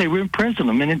 and they were imprisoning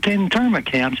them in internment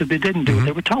camps if they didn't do what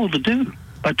they were told to do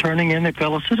by turning in their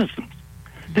fellow citizens.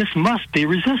 This must be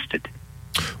resisted.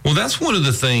 Well, that's one of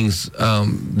the things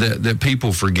that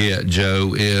people forget,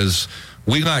 Joe, is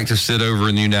we like to sit over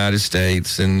in the United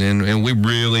States, and we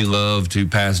really love to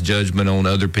pass judgment on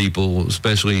other people,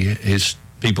 especially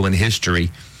people in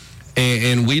history.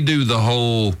 And we do the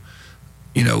whole,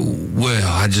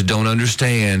 I just don't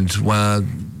understand why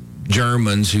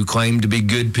Germans who claim to be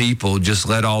good people just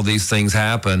let all these things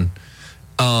happen.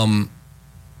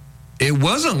 It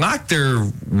wasn't like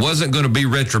there wasn't going to be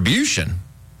retribution.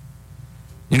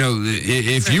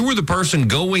 If you were the person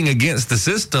going against the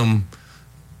system,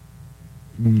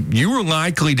 you were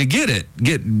likely to get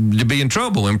to be in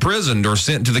trouble, imprisoned, or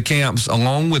sent to the camps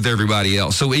along with everybody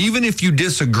else. So even if you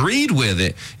disagreed with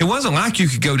it, it wasn't like you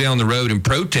could go down the road and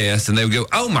protest and they would go,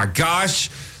 oh my gosh,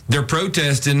 they're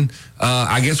protesting.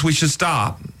 I guess we should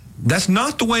stop. That's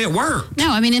not the way it worked.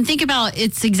 No, I mean, and think about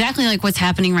it's exactly like what's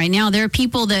happening right now. There are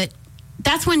people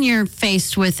that's when you're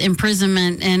faced with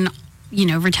imprisonment and,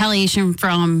 retaliation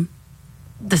from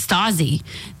the Stasi.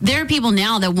 There are people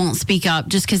now that won't speak up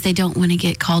just because they don't want to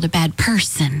get called a bad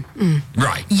person.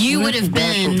 Right. You Well, would have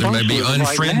that's been, national They may be socialism right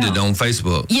unfriended now. on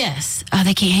Facebook. yes,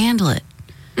 they can't handle it.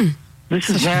 This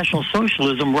is national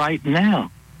socialism right now.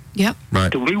 Yep.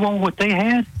 Right. Do we want what they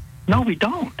had? No, we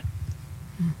don't.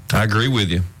 I agree with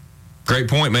you. Great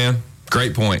point, man.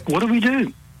 Great point. What do we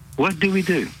do? What do we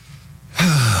do?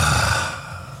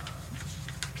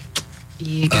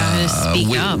 You gotta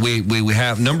speak up. We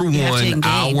have, number You have to one,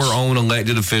 engage. our own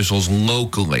elected officials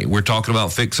locally. We're talking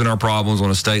about fixing our problems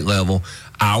on a state level.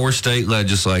 Our state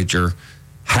legislature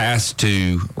has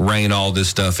to rein all this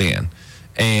stuff in.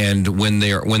 And when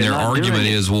their not argument doing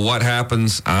it. is, well, what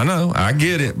happens? I know, I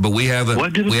get it, but we haven't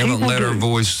What do the people let our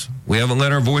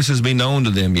do? voices be known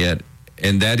to them yet.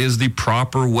 And that is the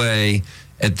proper way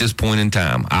at this point in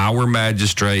time. Our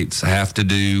magistrates have to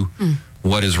do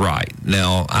what is right.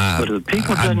 Now, I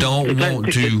don't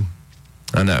want to,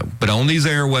 I know, but on these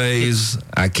airways,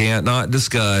 I can't not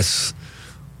discuss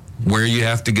where you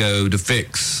have to go to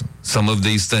fix some of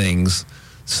these things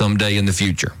someday in the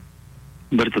future.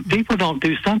 But if the people don't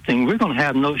do something, we're going to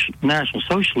have no national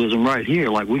socialism right here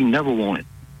like we never wanted.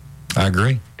 I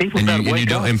agree. People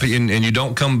and you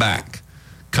don't come back.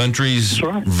 Countries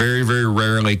very, very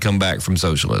rarely come back from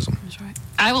socialism. That's right.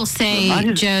 I will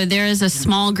say, Joe, there is a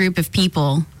small group of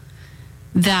people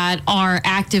that are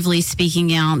actively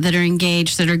speaking out, that are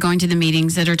engaged, that are going to the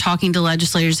meetings, that are talking to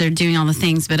legislators, that are doing all the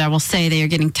things. But I will say they are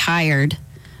getting tired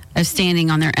of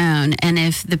standing on their own. And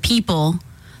if the people,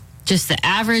 just the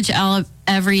average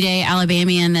everyday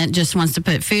Alabamian that just wants to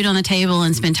put food on the table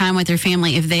and spend time with their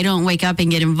family, if they don't wake up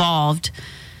and get involved,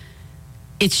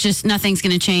 it's just nothing's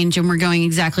going to change, and we're going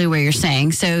exactly where you're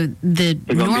saying. So the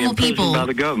normal people by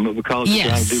the government because they're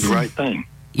trying to do the right thing.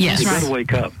 Yes, you got to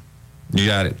wake up. You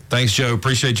got it. Thanks, Joe.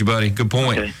 Appreciate you, buddy. Good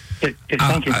point. Okay.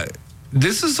 Thank you.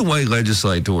 This is the way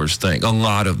legislators think. A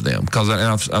lot of them, because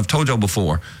I've told y'all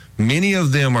before, many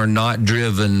of them are not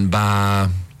driven by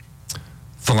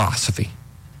philosophy.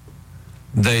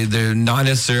 They're not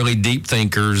necessarily deep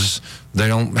thinkers. They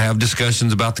don't have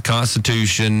discussions about the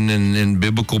Constitution and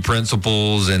biblical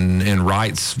principles and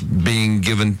rights being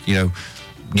given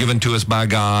to us by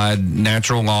God,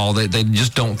 natural law. They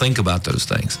just don't think about those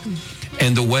things.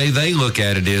 And the way they look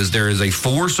at it is there is a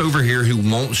force over here who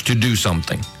wants to do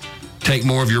something. Take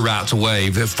more of your rights away,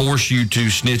 force you to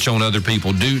snitch on other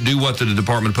people, do what the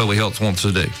Department of Public Health wants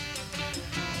to do.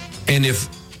 And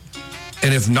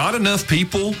if not enough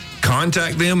people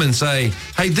contact them and say,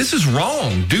 hey, this is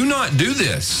wrong, do not do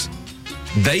this,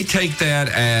 they take that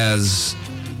as,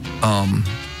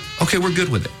 okay, we're good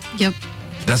with it. Yep.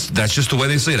 That's just the way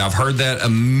they see it. I've heard that a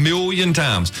million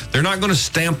times. They're not going to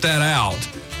stamp that out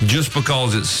just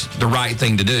because it's the right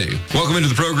thing to do. Welcome into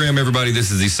the program, everybody. This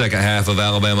is the second half of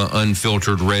Alabama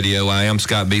Unfiltered Radio. I am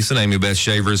Scott Beeson. Amy Beth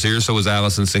Shaver is here. So is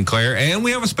Allison Sinclair. And we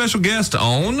have a special guest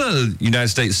on, United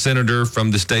States Senator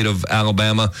from the state of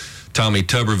Alabama, Tommy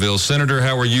Tuberville. Senator,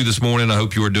 how are you this morning? I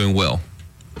hope you are doing well.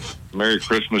 Merry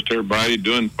Christmas to everybody.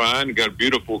 Doing fine. We got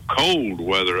beautiful cold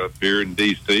weather up here in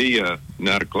D.C.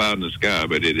 Not a cloud in the sky,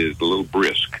 but it is a little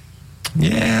brisk.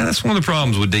 Yeah, that's one of the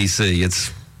problems with D.C.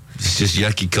 It's just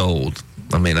yucky cold.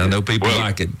 I mean, I know people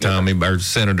like it, Tommy, or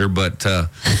Senator, but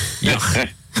yuck.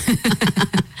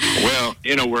 Well,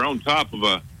 we're on top of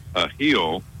a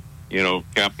hill,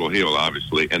 Capitol Hill,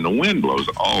 obviously, and the wind blows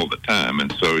all the time,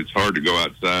 and so it's hard to go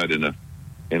outside in a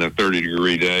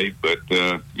 30-degree day. But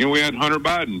we had Hunter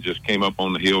Biden just came up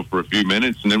on the hill for a few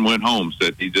minutes and then went home.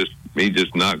 Said he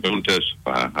just not going to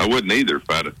testify. I wouldn't either if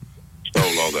I'd have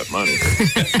stole all that money.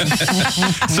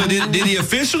 So did he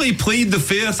officially plead the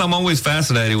fifth? I'm always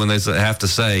fascinated when they have to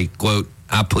say, quote,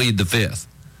 I plead the fifth.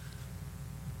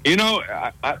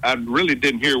 I really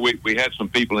didn't hear. We had some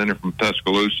people in there from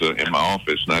Tuscaloosa in my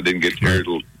office, and I didn't get to hear a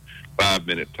little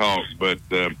 5-minute talk. But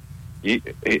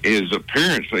his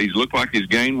appearance, he looked like he's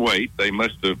gained weight. They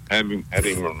must have had him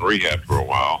in rehab for a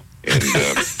while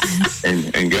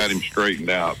and got him straightened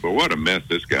out. But what a mess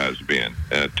this guy's been.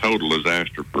 A total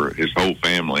disaster for his whole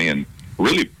family. And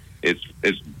really,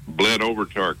 it's bled over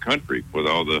to our country with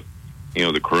all the,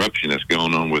 the corruption that's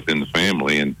going on within the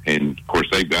family. And of course,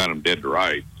 they've got him dead to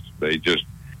rights. They just,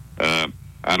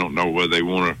 I don't know whether they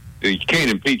want to, you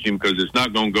can't impeach him because it's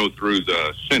not going to go through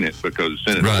the Senate because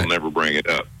the Senate will never bring it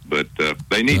up. But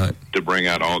they need to bring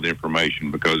out all the information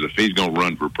because if he's going to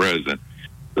run for president,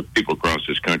 the people across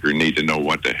this country need to know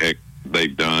what the heck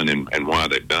they've done and why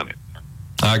they've done it.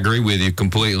 I agree with you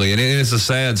completely. And it's a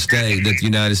sad state that the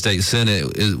United States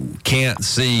Senate can't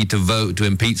see to vote to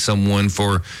impeach someone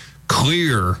for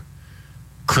clear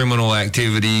criminal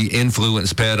activity,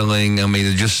 influence peddling. I mean,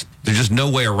 there's just no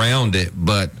way around it.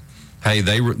 But hey,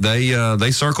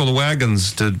 they circle the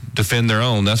wagons to defend their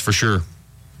own. That's for sure.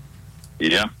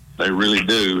 Yeah, they really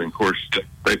do. And of course,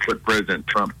 they put President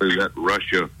Trump through that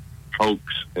Russia hoax,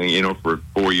 for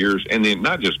 4 years. And then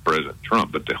not just President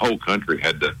Trump, but the whole country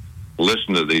had to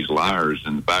listen to these liars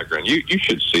in the background. You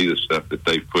should see the stuff that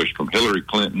they pushed from Hillary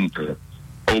Clinton to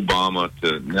Obama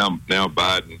to now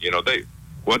Biden.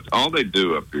 All they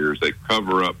do up here is they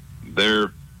cover up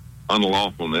their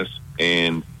unlawfulness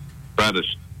and try to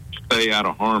stay out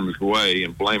of harm's way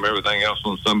and blame everything else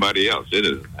on somebody else. It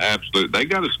is absolute. They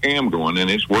got a scam going, and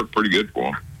it's worked pretty good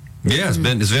for them. Yeah, it's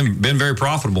been very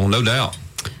profitable, no doubt.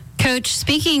 Coach,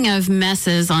 speaking of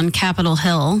messes on Capitol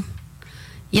Hill,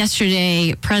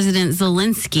 yesterday President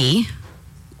Zelensky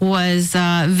was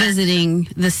visiting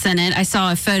the Senate. I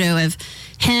saw a photo of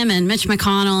him and Mitch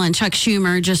McConnell and Chuck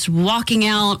Schumer just walking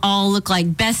out, all look like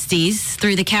besties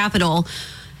through the Capitol.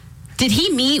 Did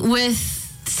he meet with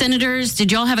senators?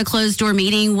 Did y'all have a closed door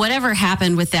meeting? Whatever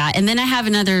happened with that? And then I have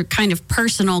another kind of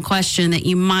personal question that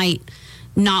you might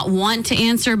not want to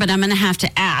answer, but I'm going to have to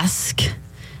ask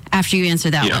after you answer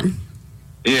that one.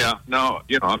 Yeah, no,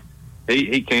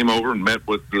 he came over and met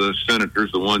with the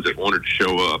senators, the ones that wanted to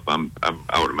show up.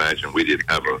 I would imagine we didn't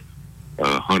have a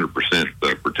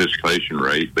 100% participation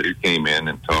rate, but he came in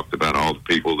and talked about all the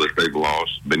people that they've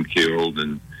lost, been killed,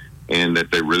 and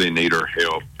that they really need our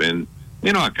help. And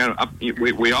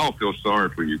we all feel sorry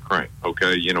for Ukraine.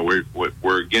 Okay,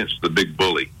 we're against the big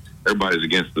bully. Everybody's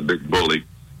against the big bully.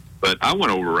 But I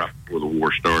went over right before the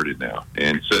war started now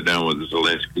and sat down with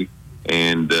Zelensky,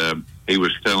 and he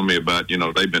was telling me about,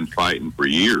 they've been fighting for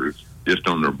years just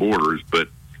on their borders, but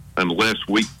unless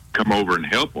we come over and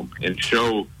help them and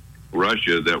show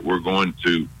Russia that we're going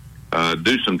to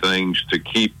do some things to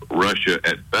keep Russia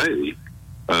at bay,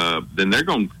 then they're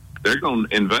going to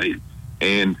invade.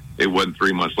 And it wasn't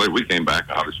 3 months later. We came back,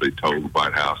 obviously told the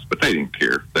White House, but they didn't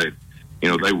care. They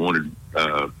wanted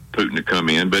Putin to come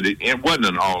in, but it wasn't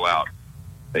an all-out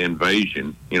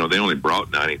invasion. They only brought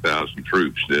 90,000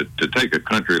 troops. To take a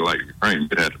country like Ukraine,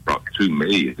 it had to brought 2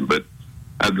 million. But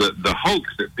the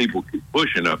hoax that people keep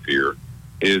pushing up here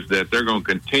is that they're going to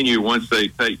continue, once they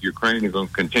take Ukraine, they're going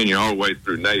to continue all the way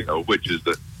through NATO, which is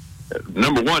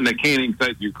number one, they can't even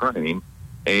take Ukraine.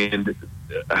 And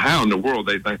how in the world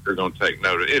they think they're going to take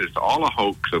note of it? It's all a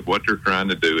hoax of what they're trying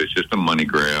to do. It's just a money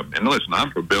grab. And listen,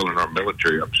 I'm for building our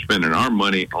military. I'm spending our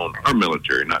money on our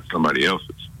military, not somebody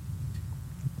else's.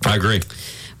 I agree.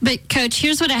 But, Coach,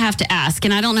 here's what I have to ask,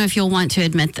 and I don't know if you'll want to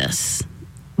admit this,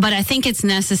 but I think it's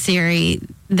necessary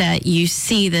that you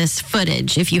see this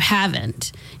footage, if you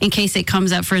haven't, in case it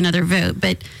comes up for another vote.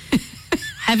 But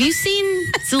have you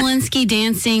seen Zelensky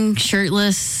dancing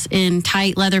shirtless in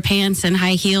tight leather pants and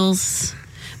high heels?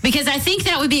 Because I think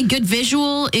that would be a good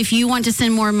visual if you want to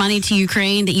send more money to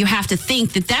Ukraine, that you have to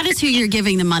think that is who you're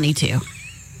giving the money to.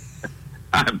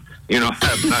 I have not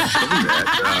seen that.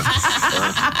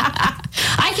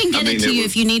 I can get it to you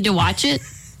if you need to watch it.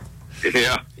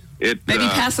 Yeah. Maybe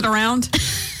pass it around.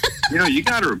 You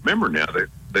got to remember now that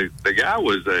the guy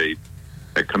was a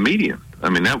comedian. I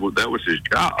mean, that was his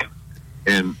job.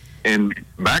 And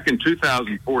back in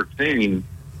 2014,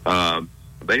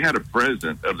 they had a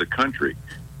president of the country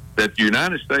that the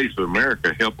United States of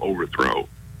America helped overthrow.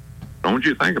 I want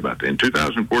you to think about that. In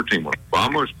 2014, when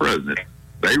Obama was president,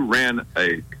 they ran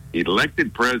a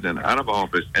elected president out of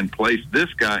office and placed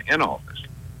this guy in office,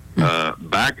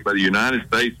 backed by the United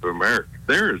States of America.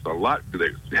 There is a lot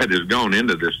that has gone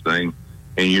into this thing,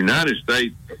 and the United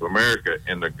States of America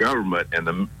and the government and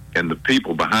the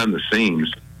people behind the scenes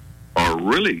are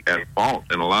really at fault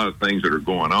in a lot of things that are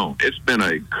going on. It's been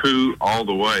a coup all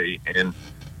the way, and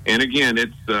again,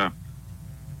 it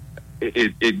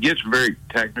gets very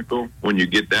technical when you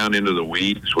get down into the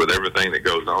weeds with everything that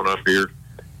goes on up here.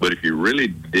 But if you really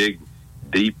dig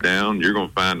deep down, you're going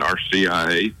to find our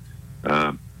CIA,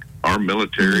 our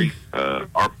military,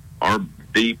 our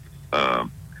deep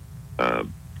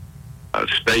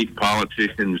state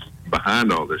politicians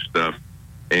behind all this stuff.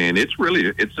 And it's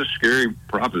a scary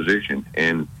proposition.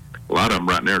 And a lot of them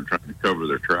right now are trying to cover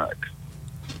their tracks.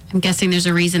 I'm guessing there's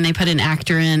a reason they put an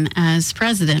actor in as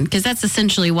president, because that's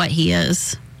essentially what he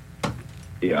is.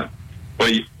 Yeah.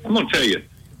 Well, I'm going to tell you,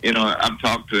 I've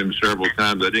talked to him several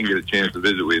times. I didn't get a chance to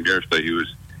visit with him yesterday. He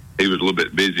was a little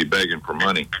bit busy begging for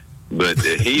money. But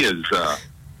he is,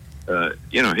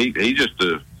 he's just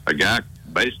a guy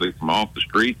basically from off the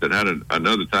street that had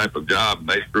another type of job, and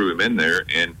they threw him in there.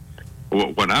 And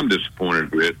what I'm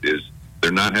disappointed with is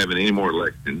they're not having any more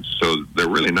elections, so they're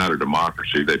really not a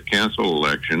democracy. They've canceled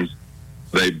elections.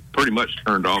 They pretty much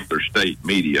turned off their state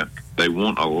media. They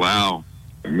won't allow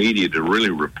media to really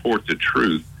report the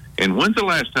truth. And when's the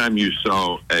last time you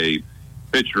saw a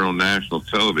picture on national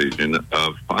television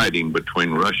of fighting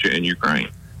between Russia and Ukraine?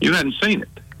 You hadn't seen it.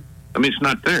 I mean, it's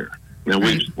not there. Now,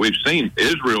 we've seen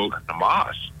Israel and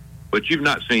Hamas, but you've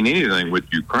not seen anything with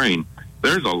Ukraine.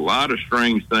 There's a lot of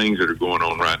strange things that are going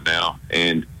on right now,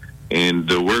 and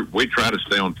we try to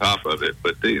stay on top of it.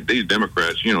 But these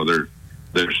Democrats,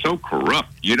 they're so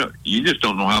corrupt. You just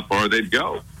don't know how far they'd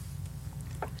go.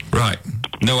 Right.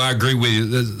 No, I agree with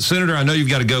you. Senator, I know you've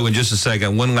got to go in just a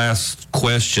second. One last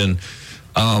question.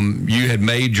 You had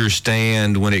made your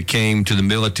stand when it came to the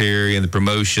military and the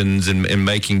promotions and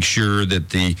making sure that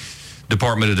the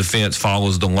Department of Defense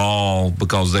follows the law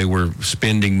because they were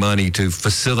spending money to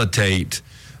facilitate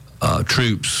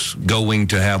troops was going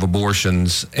to have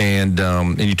abortions, and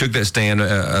you took that stand,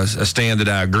 a stand that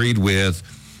I agreed with.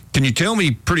 Can you tell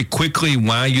me pretty quickly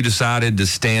why you decided to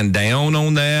stand down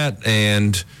on that,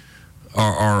 and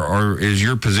or is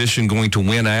your position going to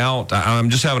win out? I'm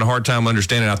just having a hard time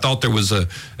understanding. I thought there was an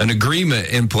agreement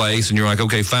in place, and you're like,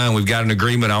 okay, fine, we've got an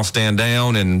agreement. I'll stand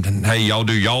down, and hey, y'all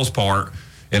do y'all's part.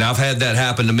 And I've had that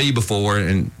happen to me before,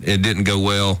 and it didn't go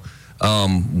well.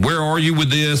 Where are you with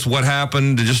this? What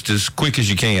happened? Just as quick as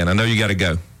you can. I know you got to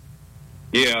go.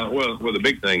 Yeah, well, the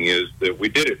big thing is that we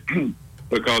did it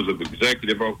because of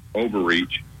executive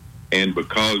overreach and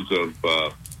because of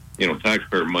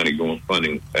taxpayer money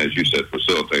funding, as you said,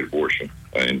 facilitate abortion,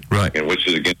 and which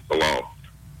is against the law.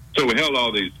 So we held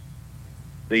all these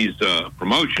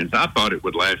promotions. I thought it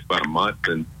would last about a month,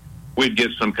 and we'd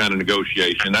get some kind of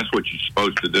negotiation. That's what you're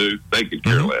supposed to do. They could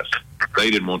care less.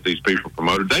 They didn't want these people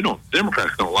promoted.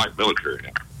 Democrats don't like military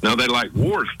now. No, they like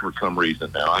wars for some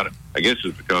reason now. I guess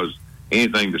it's because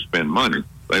anything to spend money.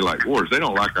 They like wars. They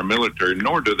don't like our military,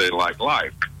 nor do they like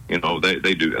life. They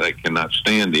do. They cannot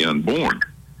stand the unborn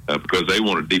because they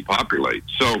want to depopulate.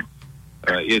 So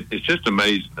it's just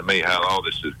amazing to me how all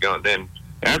this has gone. Then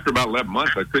after about 11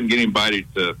 months, I couldn't get anybody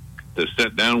to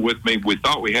sit down with me. We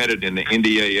thought we had it in the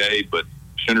NDAA, but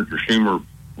Senator Schumer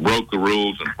broke the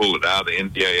rules and pulled it out of the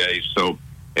NDAA. So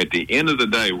at the end of the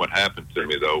day, what happened to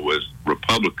me, though, was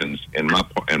Republicans and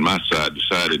my side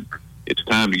decided it's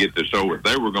time to get this over.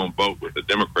 They were going to vote with the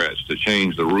Democrats to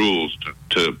change the rules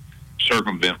to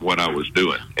circumvent what I was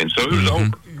doing. And so it was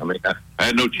over. I mean, I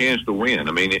had no chance to win.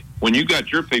 I mean, when you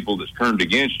got your people that's turned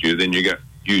against you, then you got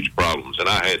huge problems. And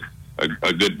I had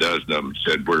a good dozen of them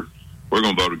said, we're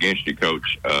going to vote against you,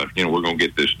 Coach. We're going to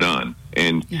get this done.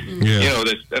 And,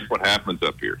 that's what happens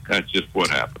up here. That's just what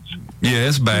happens. Yeah,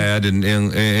 it's bad.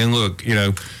 And look,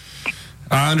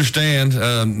 I understand.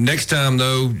 Next time,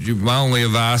 though, my only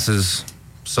advice is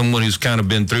someone who's kind of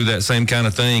been through that same kind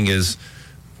of thing is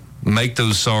make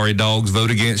those sorry dogs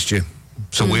vote against you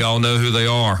so we all know who they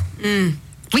are.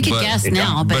 We could guess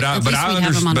now, but at least we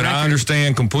have them on record. I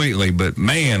understand completely. But,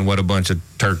 man, what a bunch of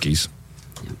turkeys.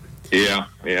 Yeah,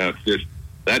 it's just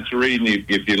that's the reason.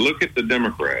 If you look at the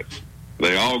Democrats,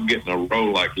 they all get in a row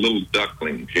like little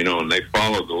ducklings, and they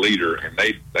follow the leader, and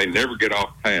they never get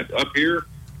off path. Up here,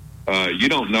 you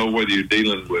don't know whether you're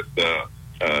dealing with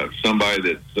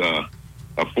somebody that's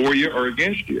for you or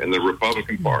against you in the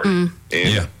Republican Party.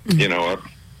 And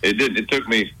it didn't take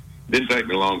me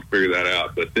long to figure that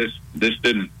out. But this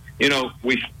didn't.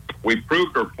 We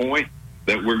proved our point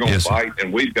that we're going to fight,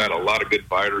 and we've got a lot of good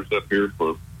fighters up here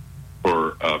for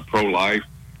pro-life,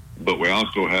 but we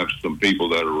also have some people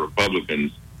that are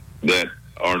Republicans that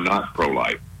are not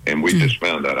pro-life, and we just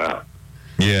found that out.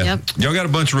 Yeah. Yep. Y'all got a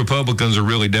bunch of Republicans who are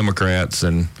really Democrats,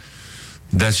 and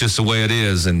that's just the way it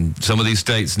is, and some of these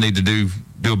states need to do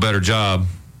a better job.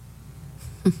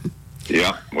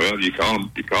 Yeah, well, you call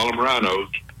them rhinos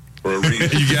for a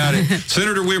reason. You got it.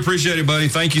 Senator, we appreciate it, buddy.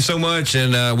 Thank you so much,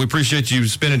 and we appreciate you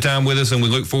spending time with us, and we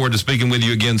look forward to speaking with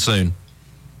you again soon.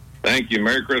 Thank you.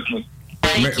 Merry Christmas.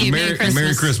 Thank you.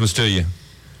 Merry Christmas to you.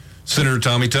 Senator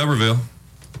Tommy Tuberville.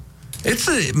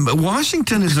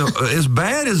 Washington is as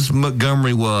bad as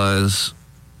Montgomery was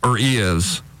or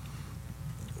is.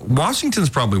 Washington's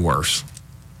probably worse.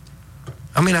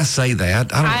 I mean, I say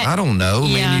that. I don't know. I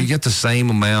mean, you get the same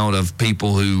amount of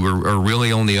people who are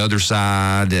really on the other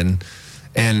side, and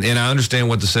I understand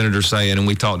what the senator's saying, and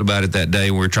we talked about it that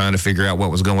day. We were trying to figure out what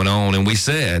was going on, and we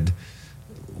said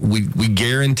we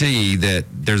guarantee that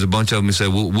there's a bunch of them who say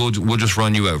we'll just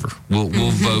run you over. We'll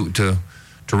vote to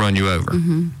run you over.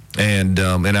 And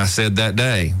I said that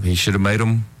day he should have made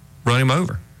them run him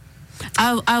over.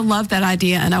 I love that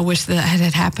idea, and I wish that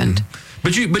had happened.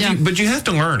 But you have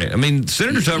to learn it. I mean,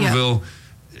 Senator Tuberville,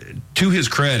 to his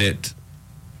credit,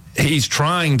 he's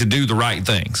trying to do the right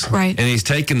things, right? And he's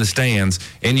taking the stands.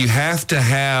 And you've got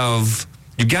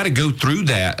to go through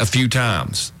that a few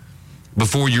times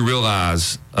before you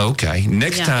realize, okay,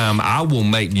 next time I will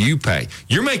make you pay.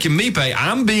 You're making me pay.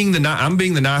 I'm being the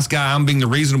nice guy. I'm being the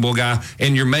reasonable guy,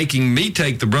 and you're making me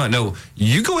take the brunt. No,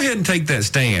 you go ahead and take that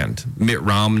stand, Mitt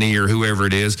Romney or whoever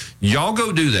it is. Y'all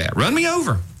go do that. Run me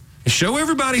over. Show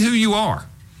everybody who you are.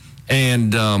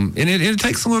 And it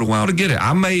takes a little while to get it.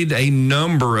 I made a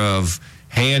number of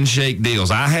handshake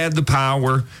deals. I had the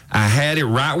power. I had it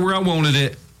right where I wanted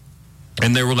it.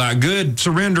 And they were like, good,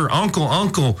 surrender,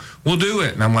 uncle, we'll do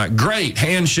it. And I'm like, great,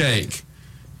 handshake.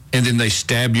 And then they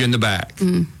stab you in the back.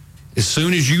 As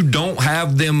soon as you don't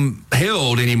have them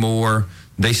held anymore,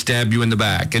 they stab you in the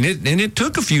back. And it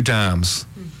took a few times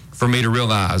for me to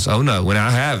realize, oh no, when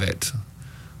I have it,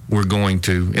 we're going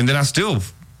to. And then I still,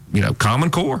 Common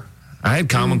Core. I had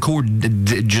Common Core.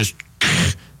 Just,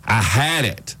 I had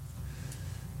it.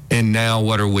 And now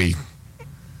what are we?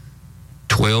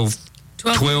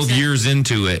 12 years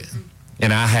into it,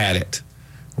 and I had it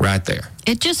right there.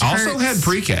 It just also hurts. had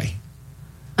pre-K.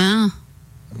 Oh.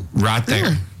 Right there.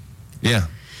 Really? Yeah.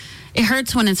 It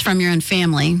hurts when it's from your own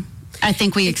family. I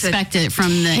think we expect it from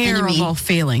the enemy. Terrible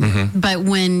feeling. Mm-hmm. But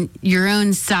when your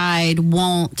own side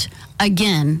won't,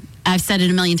 again, I've said it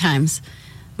a million times,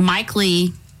 Mike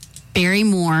Lee, Barry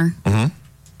Moore,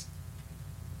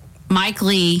 Mike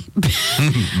Lee.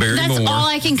 Barry That's Moore. all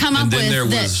I can come up and then with. there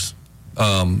was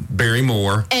Barry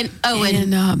Moore. And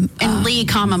Lee,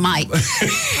 Mike.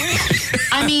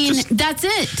 I mean, that's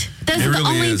it. Those are the really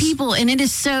only is. people, and it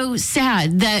is so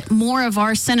sad that more of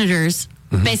our senators,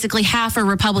 basically half are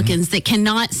Republicans, that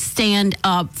cannot stand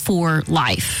up for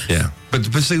life. Yeah. But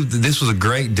see, this was a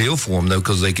great deal for them, though,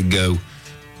 because they could go,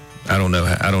 I don't know,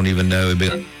 I don't even know.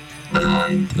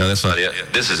 No, that's not it.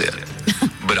 This is it.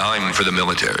 But I'm for the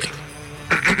military.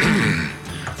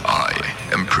 I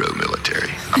am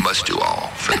pro-military. I must do all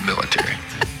for the military.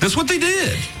 That's what they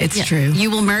did. It's Yeah. true. You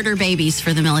will murder babies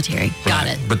for the military. Got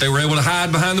Right. it. But they were able to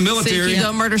hide behind the So military. you can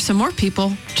go murder some more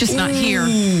people, just not here.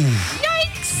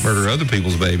 Yikes. Murder other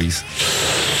people's babies.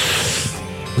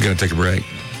 We're going to take a break.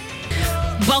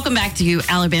 Welcome back to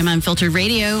Alabama Unfiltered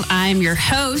Radio. I'm your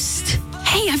host.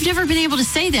 Hey, I've never been able to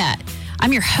say that.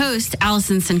 I'm your host,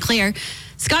 Allison Sinclair.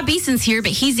 Scott Beeson's here,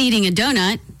 but he's eating a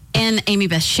donut. And Amy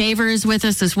Beth Shaver is with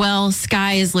us as well.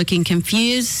 Sky is looking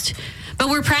confused. But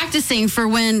we're practicing for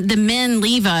when the men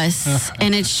leave us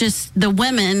and it's just the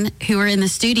women who are in the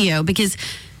studio. Because,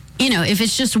 if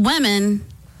it's just women,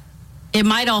 it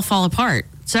might all fall apart.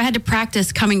 So I had to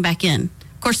practice coming back in.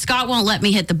 Of course, Scott won't let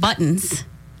me hit the buttons.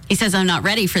 He says I'm not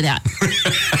ready for that.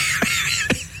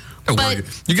 But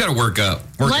you got to work up.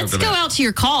 Let's go out to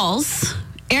your calls.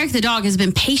 Eric the dog has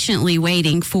been patiently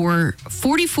waiting for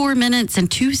 44 minutes and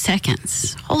 2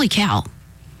 seconds. Holy cow.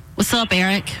 What's up,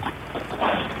 Eric?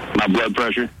 My blood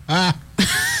pressure. That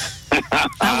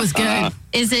was good.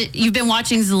 Is it, you've been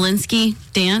watching Zelensky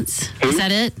dance? Who? Is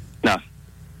that it? No.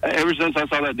 Ever since I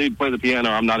saw that dude play the piano,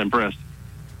 I'm not impressed.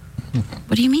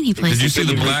 What do you mean he plays? Did you see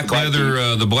the Black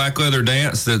black leather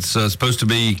dance that's supposed to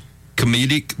be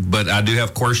comedic, but I do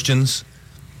have questions.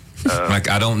 Like,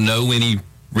 I don't know any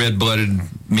red-blooded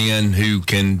men who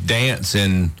can dance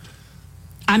in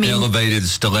elevated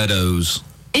stilettos.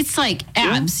 It's like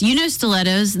abs. You know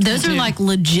stilettos. Those are like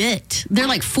legit. They're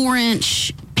like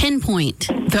 4-inch pinpoint.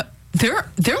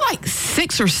 They're like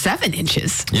 6 or 7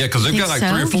 inches. Yeah, because they've got like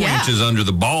Think 3 or 4 Yeah. inches under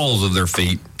the balls of their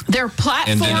feet. They're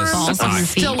And then a platforms balls on of their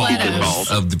feet.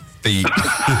 stilettos. of the feet.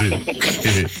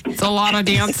 It's a lot of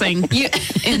dancing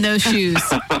in those shoes.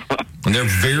 And they're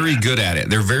very good at it.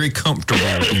 They're very comfortable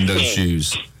in those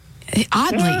shoes.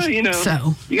 Oddly,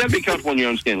 so. You got to be comfortable in your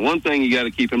own skin. One thing you got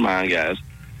to keep in mind, guys,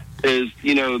 is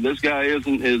this guy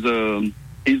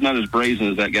he's not as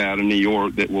brazen as that guy out in New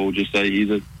York that will just say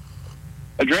he's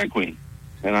a drag queen.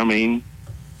 And I mean,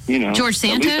 George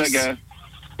Santos? At least that guy,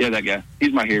 yeah, that guy.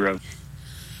 He's my hero.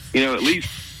 At least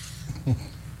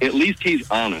he's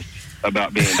honest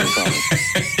about being dishonest.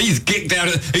 He's kicked out.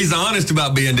 He's honest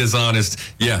about being dishonest.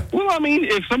 Yeah. Well, I mean,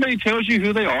 if somebody tells you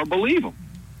who they are, believe them.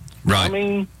 Right. I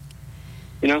mean,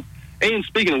 and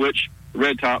speaking of which,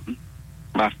 Red Top,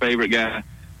 my favorite guy,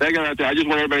 that guy right there, I just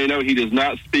want everybody to know he does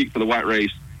not speak for the white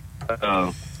race.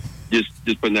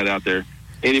 Just putting that out there.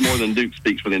 Any more than Duke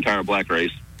speaks for the entire black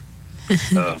race.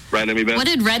 Right, Amy Beth? What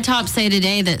did Red Top say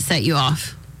today that set you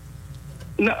off?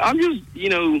 No, I'm just,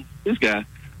 this guy.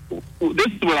 This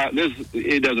is what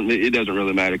it doesn't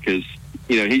really matter because,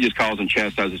 he just calls and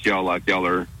chastises y'all like y'all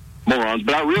are morons.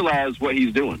 But I realize what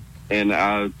he's doing. And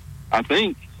I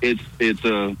think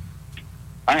I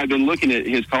have been looking at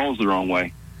his calls the wrong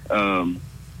way.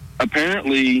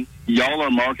 Apparently, y'all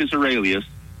are Marcus Aurelius,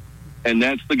 and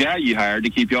that's the guy you hired to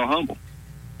keep y'all humble.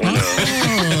 And,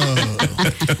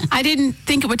 I didn't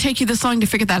think it would take you this long to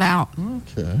figure that out.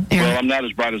 Okay. well, I'm not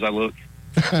as bright as I look.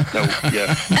 No,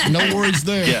 yeah. No worries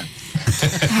there.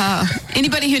 Yeah.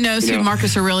 Anybody who knows who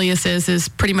Marcus Aurelius is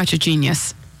pretty much a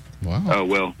genius. Wow. Oh,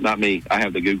 well, not me. I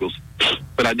have the Googles.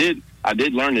 But I did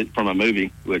learn it from a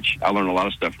movie, which I learn a lot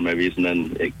of stuff from movies, and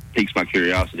then it piques my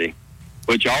curiosity.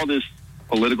 Which all this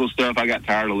political stuff, I got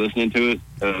tired of listening to it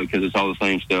because it's all the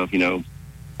same stuff.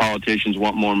 Politicians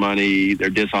want more money. They're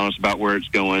dishonest about where it's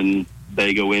going.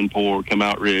 They go in poor, come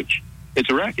out rich. It's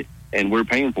a racket, and we're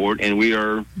paying for it, and we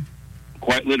are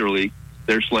quite literally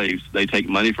their slaves. They take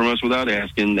money from us without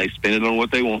asking. They spend it on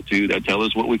what they want to. They tell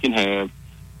us what we can have.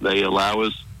 They allow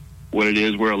us what it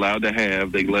is we're allowed to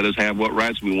have. They let us have what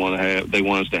rights we want to have. They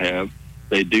want us to have.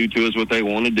 They do to us what they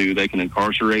want to do. They can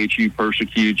incarcerate you,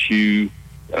 persecute you,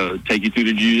 take you through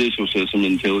the judicial system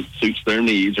until it suits their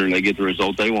needs or they get the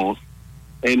result they want.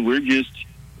 And we're just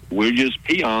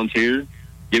peons here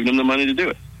giving them the money to do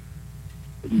it.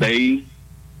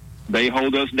 They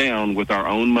hold us down with our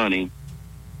own money,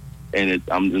 and it's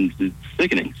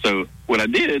sickening. So what I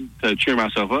did to cheer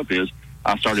myself up is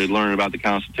I started learning about the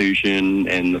Constitution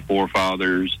and the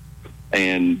forefathers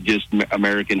and just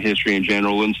American history in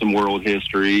general and some world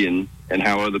history and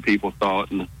how other people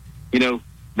thought. And, you know,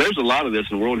 there's a lot of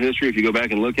this in world history. If you go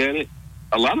back and look at it,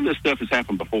 a lot of this stuff has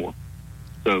happened before.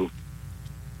 So,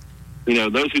 you know,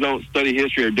 those who don't study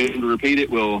history are doomed to repeat it.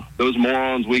 Well, those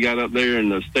morons we got up there in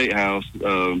the State House,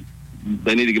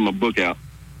 they need to give them a book out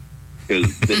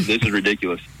because this is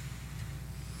ridiculous.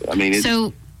 I mean,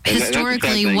 so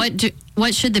historically,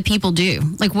 what should the people do?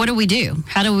 Like, what do we do?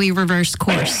 How do we reverse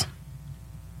course?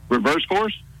 Reverse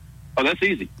course? Oh, that's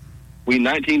easy. We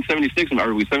 1776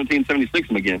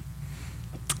 them again.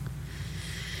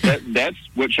 That's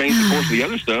what changed the course of the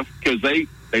other stuff because they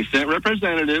sent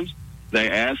representatives. They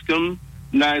asked them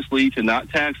nicely to not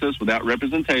tax us without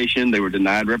representation. They were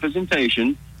denied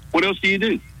representation. What else do you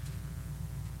do?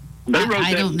 They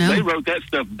wrote that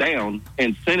stuff down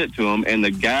and sent it to them, and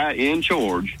the guy in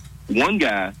charge, one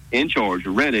guy in charge,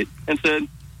 read it and said,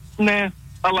 nah,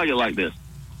 I like it like this.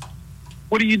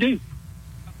 What do you do?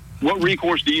 What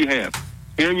recourse do you have?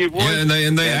 Hearing your voice? Yeah,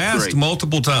 and they asked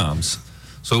multiple times.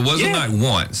 So it wasn't like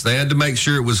once. They had to make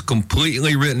sure it was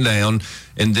completely written down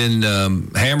and then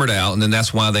hammered out. And then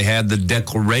that's why they had the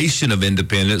Declaration of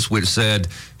Independence, which said,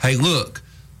 hey, look,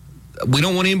 we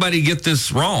don't want anybody to get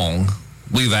this wrong.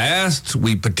 We've asked,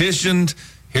 we petitioned,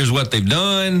 here's what they've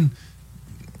done.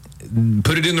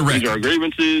 Put it in the record. These are our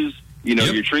grievances. You know,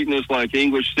 You're treating us like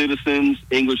English citizens.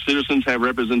 English citizens have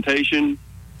representation.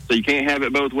 So you can't have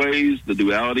it both ways, the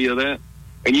duality of that.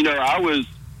 And, you know, I was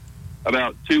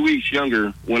about 2 weeks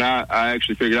younger when I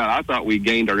actually figured out. I thought we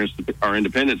gained our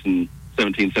independence in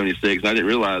 1776, and I didn't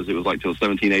realize it was like till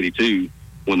 1782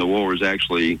 when the war was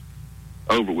actually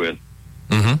over with.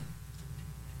 Mm-hmm.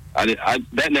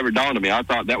 That never dawned on me. I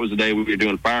thought that was the day we were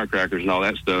doing firecrackers and all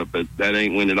that stuff, but that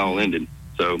ain't when it all ended.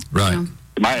 So, right. In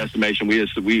my estimation,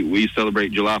 we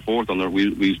celebrate July 4th on the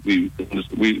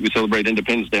we celebrate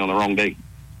Independence Day on the wrong day.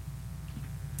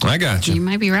 I got you. You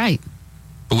might be right.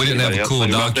 But we didn't have a cool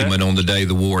document on the day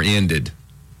the war ended.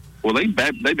 Well, they've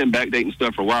been backdating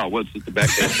stuff for a while. What's it to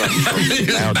backdate something from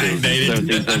now to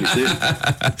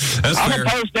 1776? I'm going to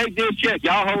post-date this check.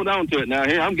 Y'all hold on to it now.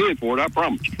 Here, I'm good for it. I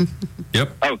promise you. Yep.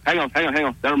 Oh, hang on.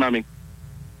 That remind me.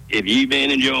 If you've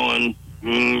been enjoying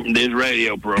this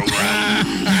radio program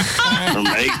from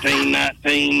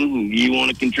 1819, you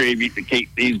want to contribute to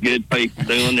keep these good people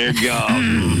doing their job,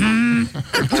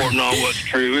 reporting on what's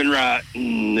true and right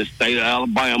in the state of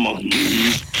Alabama.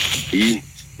 You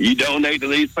donate to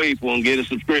these people and get a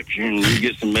subscription, you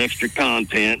get some extra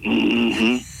content,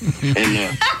 and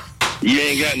you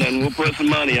ain't got nothing. We'll put some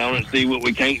money on it, see what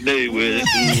we can't do with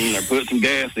it, or put some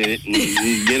gas in it and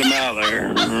get them out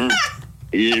there.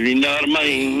 You know what I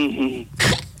mean?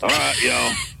 All right,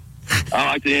 y'all. I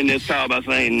like to end this call by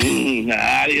saying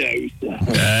adios.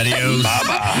 Adios.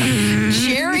 Bye-bye.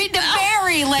 Jerry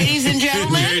DeBerry, ladies and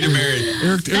gentlemen.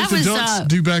 Eric the Duck's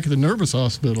due back at the nervous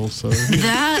hospital, so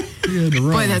that he had to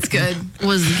run. Boy, that's good.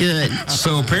 Was good.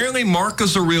 So apparently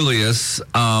Marcus Aurelius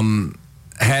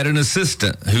had an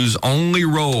assistant whose only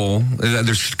role,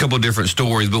 there's a couple of different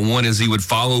stories, but one is he would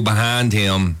follow behind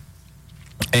him,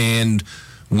 and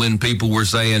when people were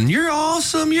saying, you're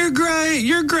awesome, you're great,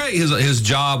 his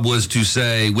job was to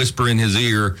say, whisper in his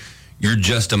ear, you're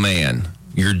just a man.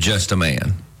 You're just a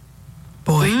man.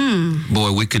 Boy,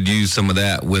 we could use some of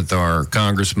that with our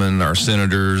congressmen, our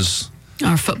senators,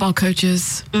 our football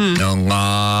coaches. A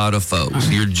lot of folks.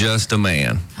 You're just a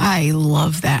man. I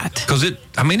love that. Because it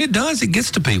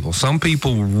gets to people. Some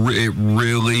people, it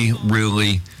really,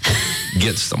 really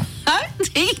gets them.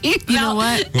 You know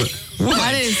what?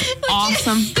 That is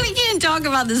awesome. We can't talk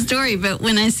about the story, but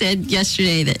when I said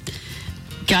yesterday that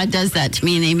God does that to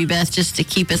me and Amy Beth just to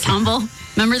keep us humble,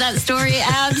 remember that story,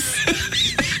 Abs?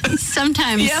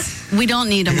 Sometimes we don't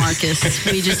need a Marcus.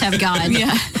 We just have God.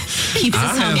 Yeah. Keeps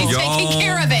us humble. He's taking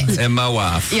care of it. And my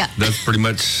wife. Yeah.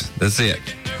 That's it.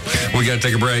 We got to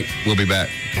take a break. We'll be back.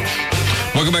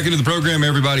 Welcome back into the program,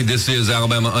 everybody. This is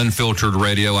Alabama Unfiltered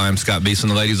Radio. I'm Scott Beeson.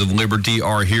 The ladies of Liberty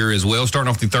are here as well. Starting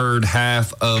off the third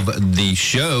half of the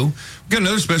show. We've got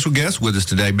another special guest with us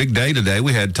today. Big day today.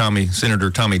 We had Senator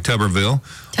Tommy Tuberville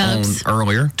Tubbs on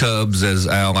earlier. Tubbs, as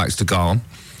Al likes to call him.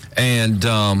 And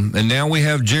now we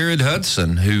have Jared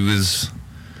Hudson, who is...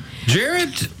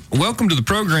 Jared, welcome to the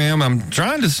program. I'm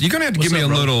trying to. You're going to have to give me a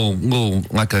little,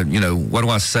 like a, what do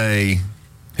I say?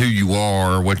 Who you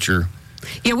are, or what your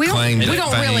we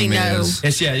don't really know. Is.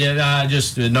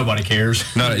 Just nobody cares.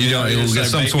 No, you don't. It'll get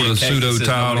some sort of pseudo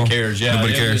title. Nobody cares. Yeah,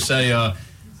 nobody cares. Just say,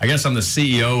 I guess I'm the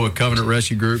CEO of Covenant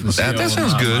Rescue Group. And that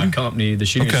sounds good. My company, the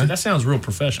shooting. Okay. That sounds real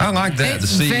professional. I like that.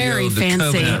 It's the CEO very of the fancy.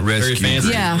 Covenant Rescue. Very fancy.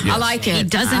 Yeah, yes. I like it. He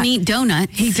doesn't eat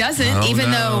donuts. He doesn't,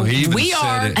 though we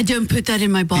are. I don't put that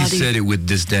in my body. He said it with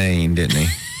disdain, didn't he?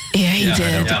 Yeah, he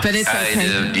did. But it's okay. I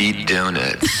don't eat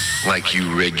donuts like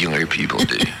you regular people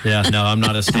do. Yeah, no, I'm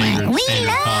not a standard We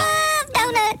cop. love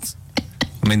donuts.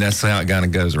 I mean, that's how it kind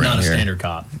of goes around Not here. a standard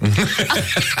cop.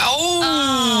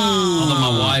 Oh!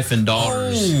 Although my wife and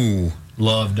daughters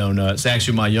love donuts.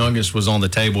 Actually, my youngest was on the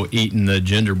table eating the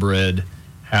gingerbread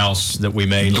house that we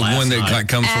made last one that night. like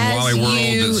comes from Wally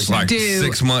World that's like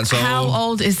 6 months old. How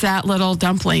old is that little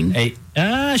dumpling?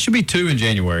 8. Should be 2 in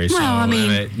January. Well, so, I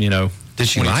mean, did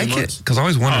she like it? Because I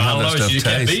always wondered how that stuff she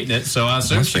tastes. kept eating it, so I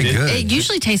assume Must she be did. good. It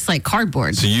usually tastes like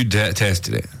cardboard. So you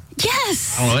tested it?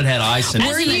 Yes. I don't know. It had ice in it.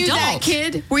 As Were an you adult. that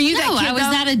kid? Were you that No, kid? I was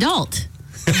that adult.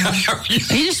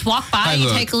 You just walk by, Hey, you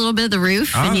look, take a little bit of the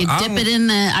roof, and you dip it in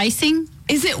the icing.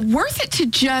 Is it worth it to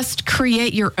just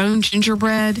create your own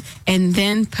gingerbread and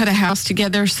then put a house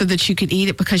together so that you could eat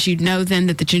it because you'd know then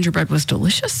that the gingerbread was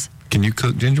delicious? Can you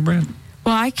cook gingerbread?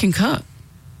 Well, I can cook.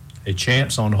 A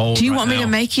Champ's on hold. Do you right want me now. to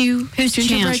make you Who's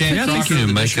gingerbread Champ? Champ cookies? Crocker, you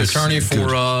the make district us attorney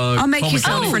for I'll make you Coleman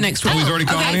something County. for next week. he's already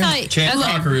Okay, calling in? Champ Look,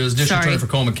 Crocker is district sorry. attorney for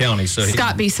Coleman County. So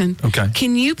Scott Beeson. Okay.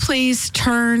 Can you please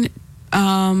turn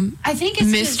I think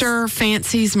it's Mr.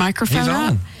 Fancy's microphone He's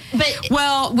up? on.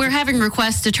 But we're having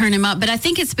requests to turn him up, but I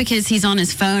think it's because he's on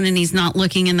his phone and he's not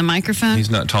looking in the microphone.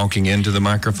 He's not talking into the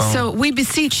microphone. So we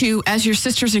beseech you, as your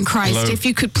sisters in Christ, Hello? if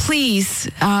you could please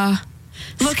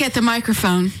look at the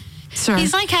microphone, sir.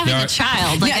 He's like having a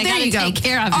child. Like, I there gotta you go. take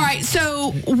care of him. All right,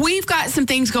 so we've got some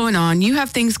things going on. You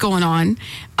have things going on.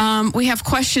 We have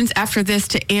questions after this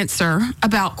to answer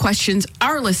about questions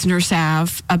our listeners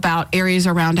have about areas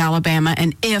around Alabama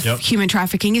and if human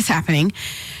trafficking is happening.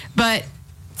 But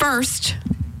first,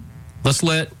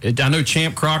 I know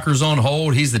Champ Crocker's on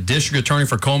hold. He's the district attorney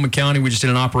for Coleman County. We just did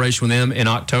an operation with him in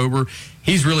October.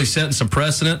 He's really setting some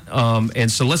precedent.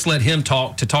 And so let's let him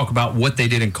talk about what they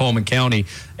did in Coleman County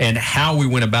and how we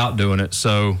went about doing it.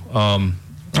 So, all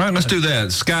right, let's do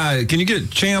that. Sky, can you get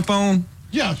Champ on?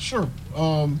 Yeah, sure.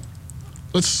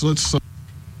 Let's.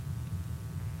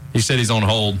 He said he's on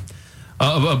hold.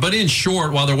 But in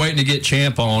short, while they're waiting to get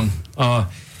Champ on,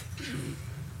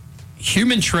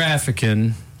 human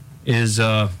trafficking is.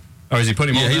 Is he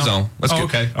putting him on? Yeah, he's now? on. Let's go.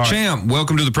 Okay. All right. Champ,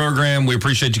 welcome to the program. We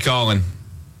appreciate you calling.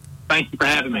 Thank you for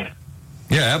having me.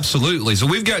 Yeah, absolutely. So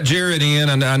we've got Jared in,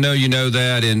 and I know you know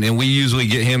that, and we usually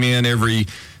get him in every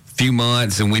few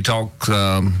months, and we talk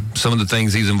some of the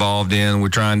things he's involved in. We're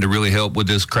trying to really help with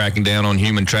this cracking down on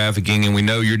human trafficking, and we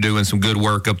know you're doing some good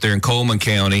work up there in Coleman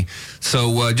County.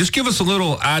 So just give us a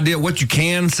little idea what you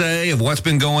can say of what's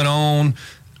been going on.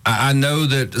 I know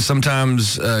that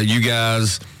sometimes you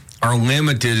guys are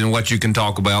limited in what you can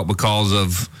talk about because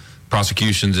of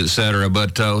prosecutions, et cetera,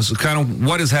 but so kind of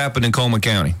what has happened in Coleman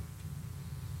County?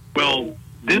 Well,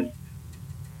 this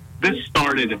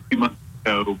started a few months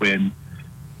ago when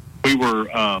we were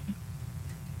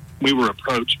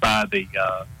approached by the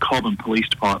Coleman Police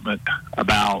Department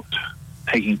about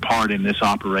taking part in this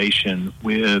operation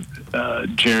with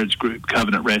Jared's group,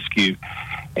 Covenant Rescue,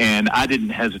 and I didn't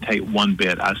hesitate one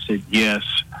bit. I said, yes,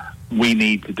 we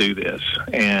need to do this.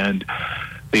 And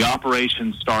the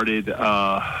operation started,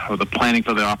 or the planning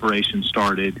for the operation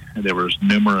started, and there was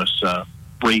numerous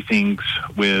briefings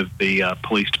with the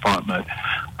police department.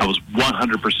 I was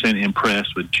 100%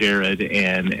 impressed with Jared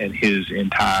and his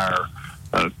entire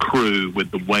crew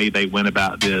with the way they went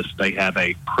about this. They have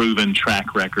a proven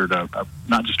track record of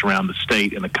not just around the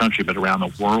state and the country, but around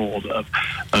the world of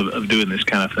doing this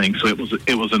kind of thing. So it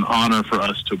was an honor for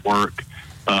us to work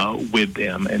with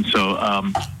them. And so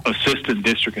Assistant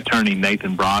District Attorney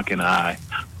Nathan Brock and I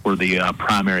were the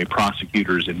primary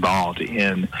prosecutors involved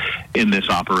in this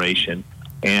operation.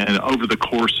 And over the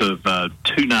course of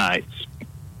 2 nights,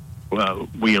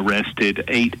 we arrested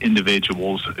 8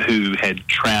 individuals who had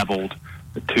traveled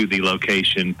to the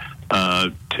location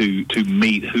to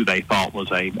meet who they thought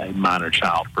was a minor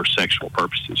child for sexual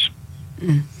purposes.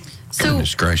 So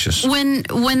Goodness gracious. when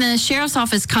the sheriff's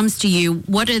office comes to you,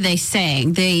 what are they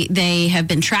saying? They have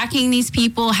been tracking these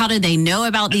people. How do they know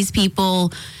about these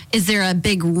people? Is there a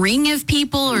big ring of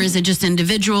people, or is it just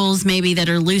individuals maybe that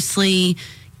are loosely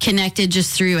connected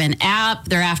just through an app?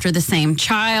 They're after the same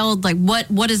child. Like what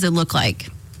does it look like?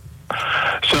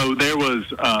 So there was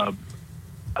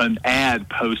an ad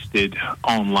posted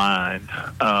online,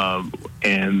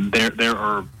 and there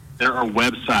are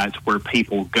websites where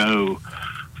people go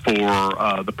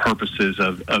for the purposes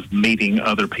of meeting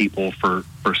other people for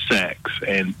sex.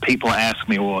 And people ask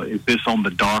me, well, is this on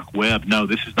the dark web? No,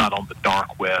 this is not on the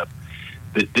dark web.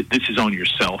 This is on your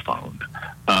cell phone.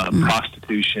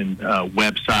 Prostitution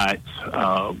websites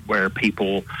where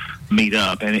people meet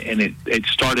up, and it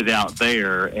started out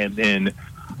there, and then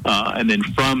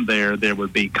from there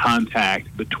would be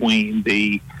contact between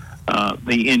the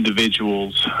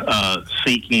individuals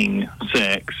seeking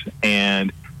sex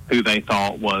and who they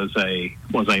thought was a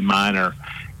minor,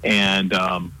 and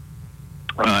then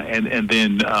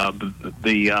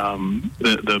the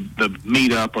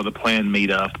meetup or the planned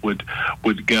meetup would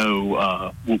go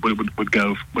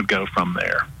from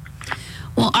there.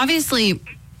 Well, obviously,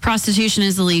 prostitution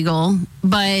is illegal,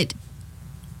 but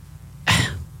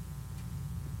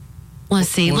let's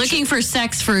see. Looking for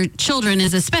sex for children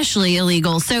is especially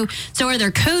illegal. So are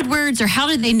there code words, or how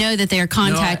do they know that they are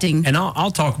contacting?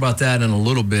 I'll talk about that in a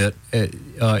little bit,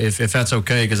 if that's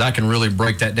okay, because I can really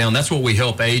break that down. That's what we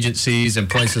help agencies in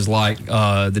places like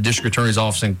the District Attorney's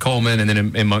Office in Coleman, and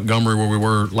then in Montgomery, where we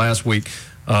were last week.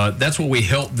 That's what we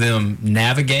help them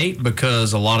navigate,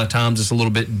 because a lot of times it's a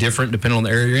little bit different depending on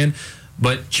the area you're in.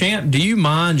 But, Champ, do you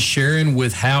mind sharing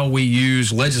with how we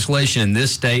use legislation in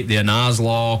this state, the Anais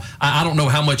law? I don't know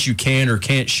how much you can or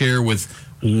can't share with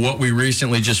what we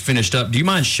recently just finished up. Do you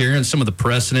mind sharing some of the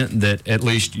precedent that at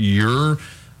least your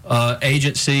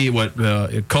agency,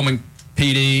 Coleman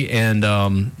PD and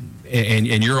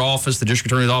your office, the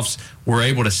District Attorney's Office, were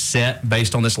able to set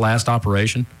based on this last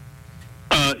operation?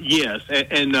 Yes,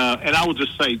 and I will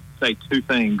just say two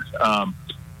things.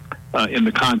 In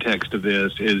the context of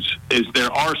this is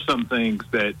there are some things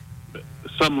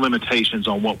some limitations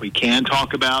on what we can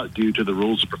talk about due to the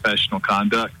rules of professional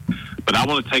conduct. But I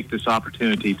want to take this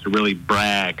opportunity to really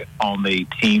brag on the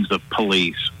teams of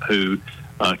police who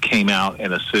came out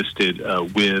and assisted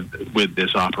with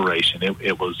this operation.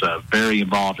 It was very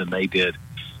involved, and they did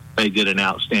an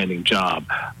outstanding job.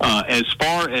 As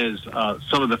far as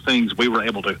some of the things we were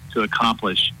able to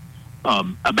accomplish,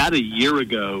 about a year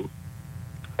ago,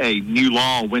 a new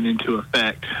law went into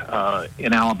effect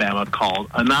in Alabama called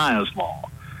Anais Law.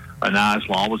 Anais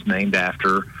Law was named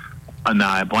after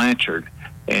Anais Blanchard,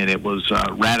 and it was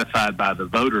ratified by the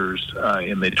voters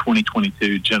in the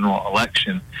 2022 general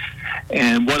election.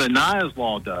 And what Anais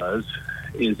Law does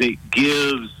is it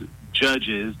gives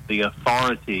judges the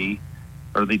authority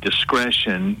or the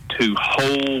discretion to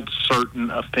hold certain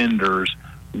offenders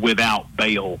without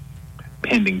bail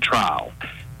pending trial.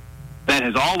 That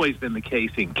has always been the case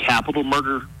in capital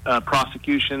murder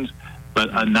prosecutions,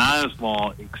 but Anais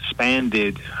Law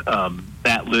expanded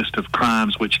that list of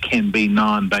crimes which can be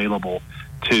non-bailable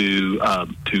to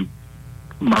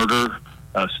murder,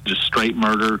 just straight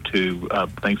murder, to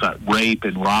things like rape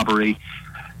and robbery,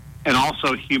 and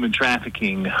also human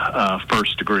trafficking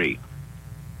first degree.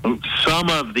 Some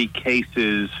of the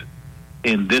cases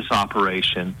in this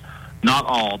operation, not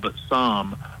all, but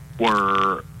some,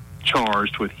 were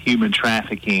charged with human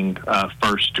trafficking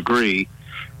first degree,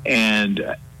 and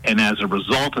as a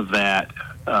result of that,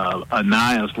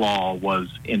 Anais Law was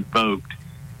invoked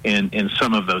in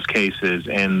some of those cases,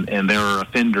 and there are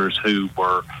offenders who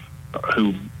were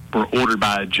ordered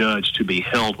by a judge to be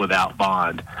held without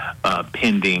bond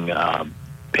pending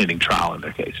trial in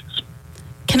their cases.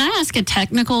 Can I ask a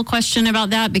technical question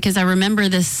about that? Because I remember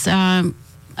this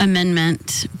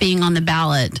amendment being on the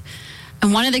ballot.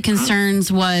 And one of the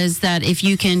concerns was that if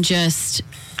you can just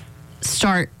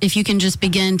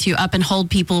begin to up and hold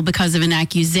people because of an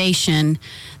accusation,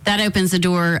 that opens the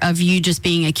door of you just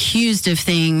being accused of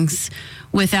things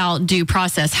without due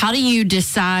process. How do you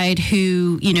decide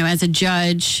who, as a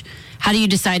judge, how do you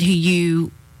decide who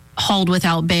you hold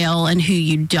without bail and who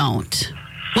you don't?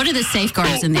 What are the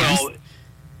safeguards in there? Well,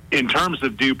 in terms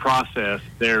of due process,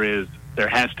 there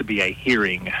has to be a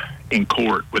hearing in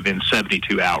court within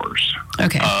 72 hours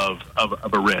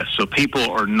of arrest. So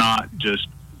people are not just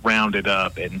rounded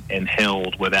up and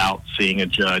held without seeing a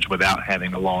judge, without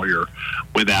having a lawyer,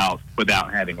 without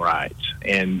having rights.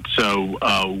 And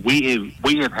so we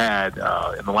have had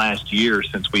in the last year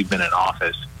since we've been in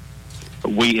office,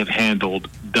 we have handled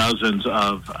dozens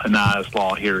of Anais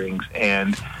Law hearings,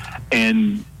 and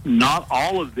not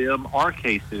all of them are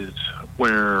cases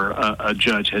where a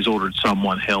judge has ordered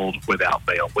someone held without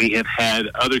bail. We have had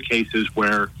other cases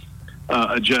where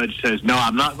a judge says, no,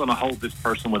 I'm not going to hold this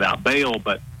person without bail,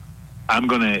 but I'm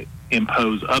going to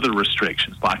impose other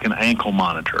restrictions like an ankle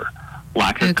monitor,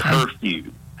 like a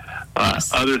curfew,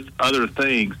 other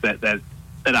things that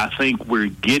that I think we're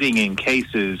getting in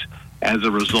cases as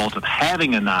a result of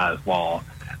having a Nye law.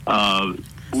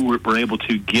 We're able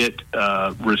to get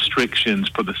restrictions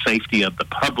for the safety of the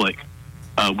public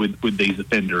with these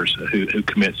offenders who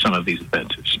commit some of these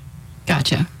offenses.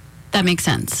 Gotcha. That makes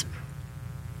sense.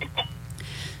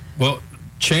 Well,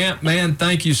 Champ, man,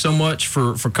 thank you so much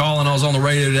for calling. I was on the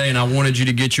radio today, and I wanted you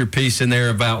to get your piece in there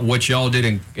about what y'all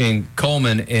did in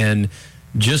Coleman. And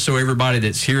just so everybody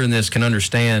that's hearing this can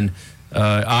understand,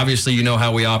 obviously, you know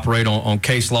how we operate on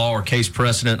case law or case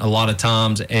precedent a lot of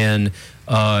times. And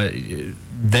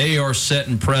they are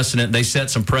setting precedent. They set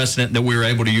some precedent that we were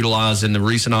able to utilize in the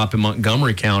recent op in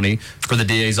Montgomery County for the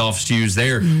DA's office to use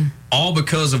there, all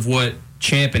because of what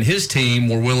Champ and his team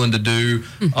were willing to do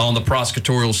on the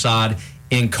prosecutorial side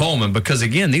in Coleman. Because,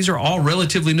 again, these are all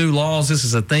relatively new laws. This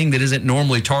is a thing that isn't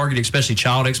normally targeted, especially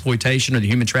child exploitation or the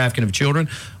human trafficking of children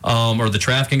or the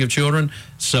trafficking of children.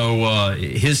 So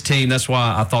his team, that's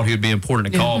why I thought he would be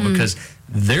important to call, because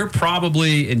they're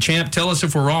probably, and Champ, tell us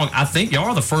if we're wrong, I think y'all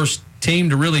are the first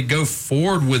team to really go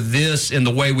forward with this in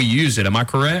the way we use it. Am I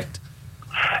correct?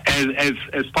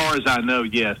 As far as I know,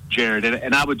 yes, Jared.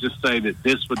 And I would just say that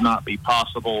this would not be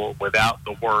possible without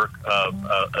the work of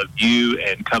you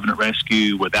and Covenant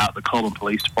Rescue, without the Coleman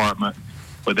Police Department,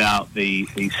 without the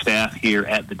staff here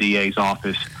at the DA's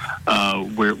office.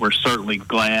 We're certainly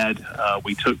glad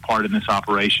we took part in this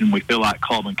operation. We feel like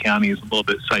Coleman County is a little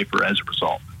bit safer as a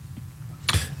result.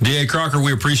 D.A. Crocker,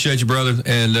 we appreciate you, brother,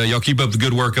 and y'all keep up the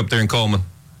good work up there in Coleman.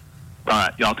 All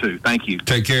right, y'all too. Thank you.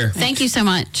 Take care. Thank you so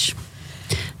much.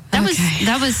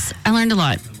 That was I learned a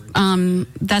lot.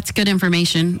 That's good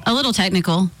information. A little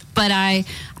technical, but I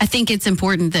think it's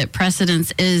important that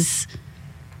precedence is.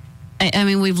 I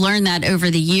mean, we've learned that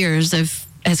over the years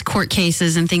as court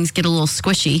cases and things get a little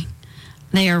squishy,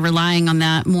 they are relying on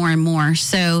that more and more.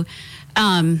 So,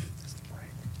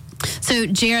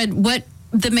 Jared, what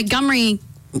the Montgomery?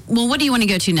 Well, what do you want to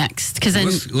go to next?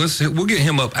 Because we'll get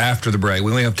him up after the break.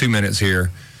 We only have 2 minutes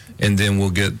here, and then we'll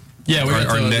get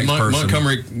our next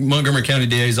person. Montgomery County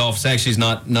DA's office actually is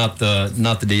not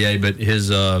the DA, but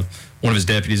his one of his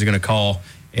deputies are going to call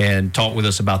and talk with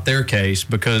us about their case,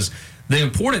 because the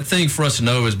important thing for us to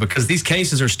know is, because these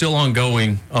cases are still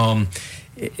ongoing,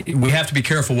 we have to be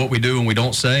careful what we do and we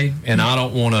don't say, and I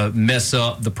don't want to mess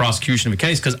up the prosecution of a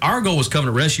case, because our goal as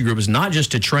Covenant Rescue Group is not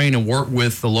just to train and work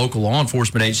with the local law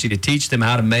enforcement agency to teach them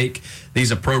how to make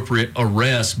these appropriate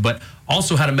arrests, but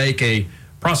also how to make a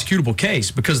prosecutable case.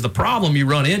 Because the problem you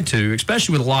run into,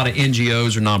 especially with a lot of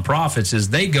NGOs or nonprofits, is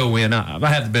they go in. I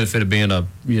have the benefit of being a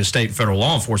state and federal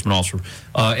law enforcement officer,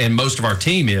 and most of our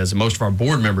team is, and most of our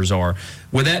board members are.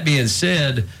 With that being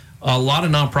said, a lot of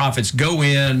nonprofits go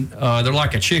in, they're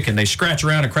like a chicken. They scratch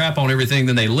around and crap on everything,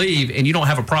 then they leave, and you don't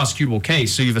have a prosecutable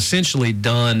case. So you've essentially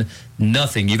done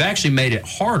nothing. You've actually made it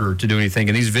harder to do anything.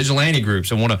 And these vigilante groups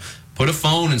that want to put a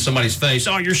phone in somebody's face,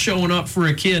 oh, you're showing up for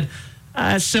a kid.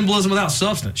 Symbolism without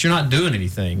substance. You're not doing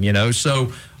anything,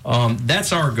 So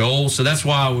that's our goal. So that's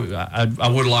why I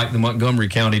would like the Montgomery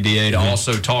County DA to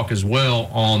also talk as well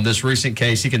on this recent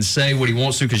case. He can say what he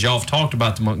wants to, because y'all have talked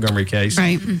about the Montgomery case.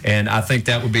 Right. And I think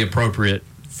that would be appropriate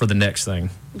for the next thing.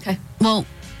 Okay. Well,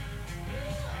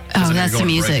 that's the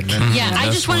music. Yeah, I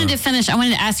just wanted to finish. I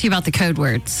wanted to ask you about the code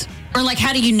words. Or, like,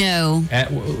 how do you know?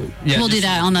 We'll do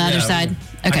that on the other side.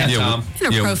 Okay. In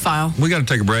a profile. We got to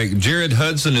take a break. Jared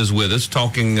Hudson is with us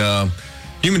talking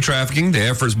human trafficking, the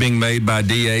efforts being made by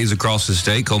DAs across the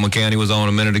state. Coleman County was on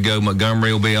a minute ago.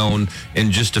 Montgomery will be on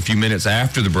in just a few minutes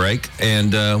after the break.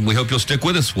 And we hope you'll stick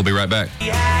with us. We'll be right back.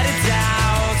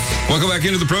 Welcome back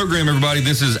into the program, everybody.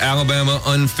 This is Alabama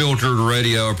Unfiltered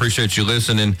Radio. I appreciate you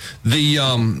listening.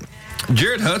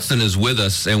 Jared Hudson is with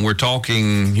us, and we're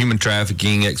talking human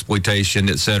trafficking, exploitation,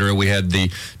 et cetera. We had the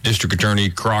District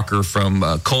Attorney Crocker from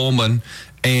Coleman.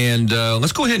 And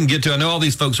let's go ahead and get to, I know all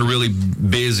these folks are really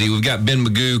busy. We've got Ben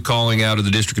Magoo calling out of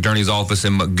the District Attorney's office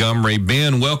in Montgomery.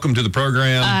 Ben, welcome to the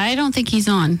program. I don't think he's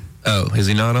on. Oh, is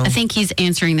he not on? I think he's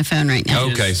answering the phone right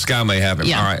now. Okay, Sky may have him.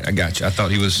 Yeah. All right, I got you. I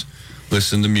thought he was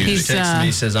listening to music. He texted me,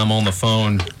 he says, I'm on the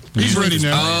phone. He's ready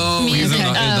now. Oh, he's in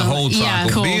the hold cycle. Yeah,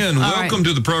 cool. Ben, welcome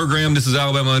to the program. This is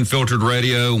Alabama Unfiltered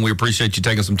Radio, and we appreciate you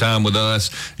taking some time with us.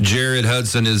 Jared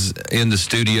Hudson is in the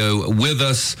studio with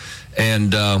us,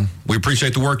 and we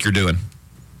appreciate the work you're doing.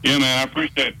 Yeah, man, I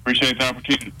appreciate the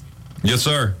opportunity. Yes,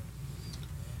 sir.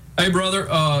 Hey, brother,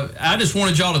 I just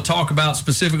wanted y'all to talk about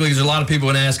specifically, because a lot of people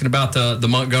have been asking about the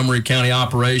Montgomery County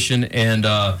operation, and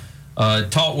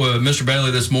talked with Mr. Bailey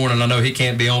this morning. I know he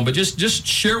can't be on, but just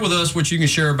share with us what you can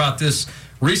share about this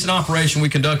recent operation we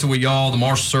conducted with y'all, the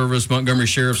Marshal Service, Montgomery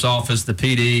Sheriff's Office, the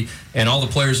PD, and all the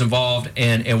players involved,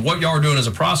 and what y'all are doing as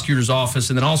a prosecutor's office,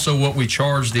 and then also what we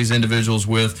charged these individuals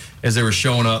with as they were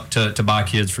showing up to buy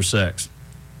kids for sex.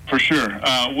 For sure.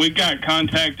 We got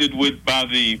contacted by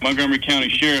the Montgomery County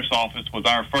Sheriff's Office was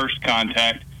our first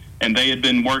contact, and they had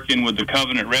been working with the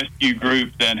Covenant Rescue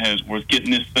Group that was getting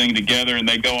this thing together, and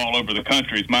they go all over the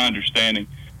country, is my understanding,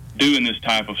 doing this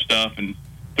type of stuff. And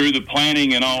through the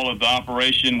planning and all of the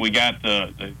operation, we got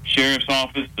the Sheriff's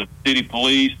Office, the City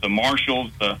Police, the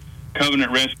Marshals, the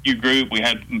Covenant Rescue Group. We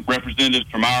had representatives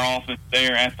from our office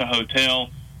there at the hotel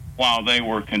while they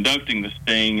were conducting the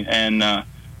sting, and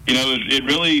it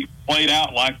really played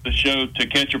out like the show To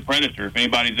Catch a Predator, if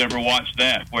anybody's ever watched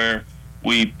that, where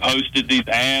we posted these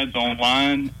ads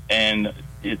online, and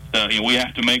it's we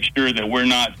have to make sure that we're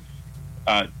not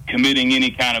committing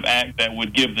any kind of act that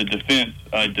would give the defense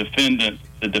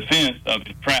the defense of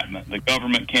entrapment. The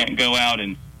government can't go out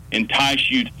and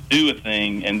entice you to do a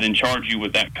thing and then charge you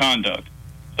with that conduct.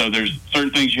 So there's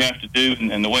certain things you have to do,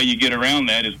 and the way you get around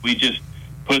that is we just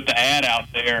put the ad out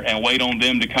there and wait on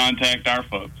them to contact our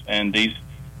folks. And these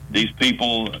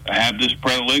people have this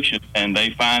predilection, and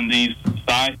they find these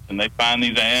sites and they find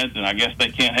these ads, and I guess they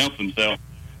can't help themselves.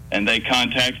 And they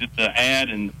contacted the ad,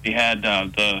 and we had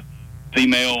the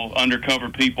female undercover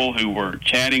people who were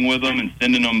chatting with them and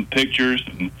sending them pictures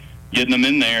and getting them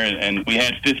in there. And we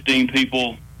had 15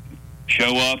 people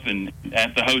show up and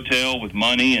at the hotel with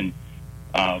money and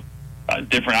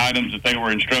different items that they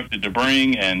were instructed to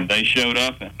bring, and they showed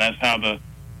up, and that's how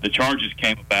the charges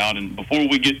came about. And before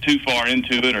we get too far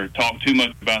into it or talk too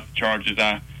much about the charges,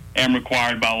 I am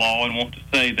required by law and want to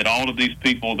say that all of these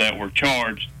people that were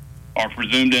charged are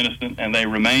presumed innocent, and they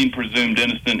remain presumed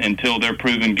innocent until they're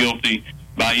proven guilty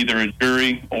by either a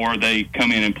jury or they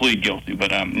come in and plead guilty.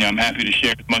 But I'm happy to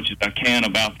share as much as I can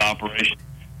about the operation,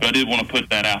 but I did want to put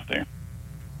that out there.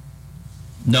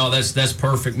 No, that's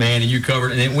perfect, man. And you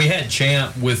covered it. And we had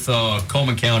Champ with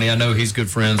Coleman County. I know he's good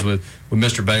friends with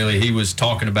Mr. Bailey. He was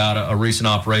talking about a recent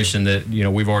operation that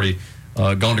we've already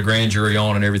gone to grand jury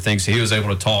on and everything. So he was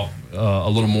able to talk a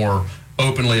little more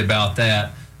openly about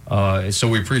that. So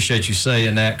we appreciate you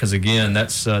saying that, because again,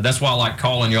 that's why I like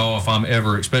calling y'all if I'm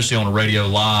ever, especially on a radio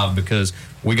live, because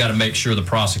we got to make sure the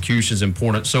prosecution is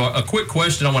important. So a quick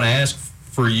question I want to ask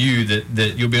for you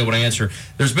that you'll be able to answer.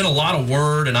 There's been a lot of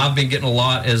word, and I've been getting a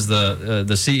lot as the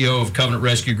CEO of Covenant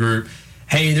Rescue Group.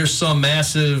 Hey, there's some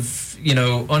massive,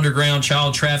 underground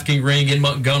child trafficking ring in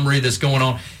Montgomery that's going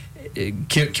on.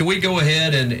 Can we go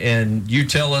ahead and you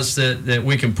tell us that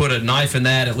we can put a knife in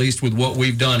that, at least with what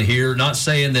we've done here? Not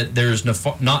saying that there's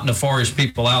not nefarious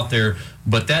people out there,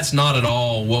 but that's not at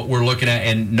all what we're looking at,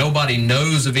 and nobody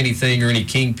knows of anything or any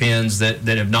kingpins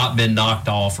that have not been knocked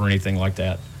off or anything like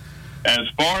that. As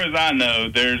far as I know,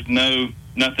 there's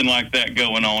nothing like that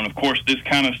going on. Of course, this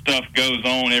kind of stuff goes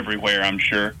on everywhere, I'm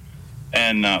sure.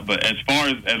 And but as far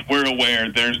as we're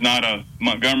aware,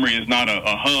 Montgomery is not a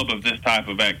hub of this type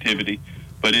of activity.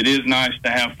 But it is nice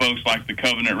to have folks like the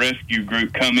Covenant Rescue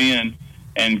Group come in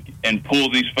and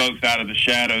pull these folks out of the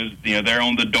shadows. They're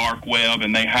on the dark web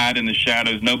and they hide in the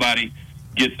shadows. Nobody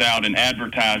gets out and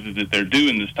advertises that they're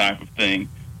doing this type of thing.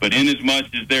 But in as much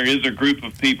as there is a group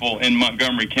of people in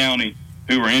Montgomery County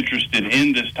who are interested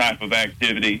in this type of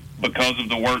activity because of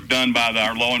the work done by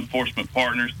our law enforcement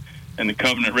partners and the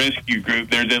Covenant Rescue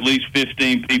Group, there's at least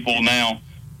 15 people now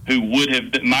who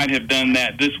might have done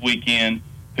that this weekend,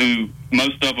 who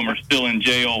most of them are still in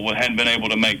jail, hadn't been able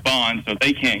to make bonds, so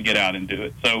they can't get out and do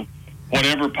it. So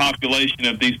whatever population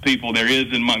of these people there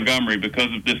is in Montgomery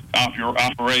because of this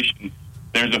operation,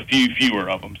 there's a fewer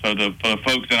of them. So the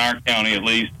folks in our county, at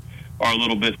least, are a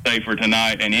little bit safer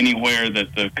tonight. And anywhere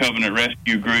that the Covenant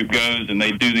Rescue Group goes and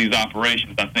they do these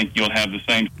operations, I think you'll have the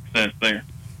same success there.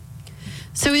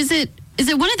 So is it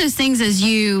one of those things as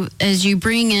you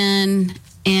bring in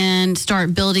and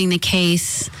start building the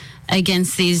case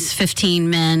against these 15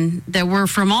 men that were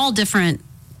from all different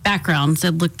backgrounds,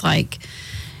 it looked like,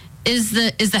 is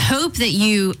the hope that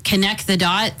you connect the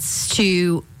dots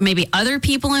to maybe other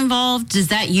people involved? Does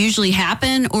that usually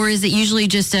happen, or is it usually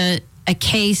just a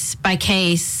case by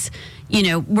case?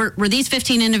 Were these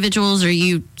 15 individuals, are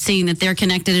you seeing that they're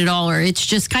connected at all, or it's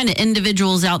just kind of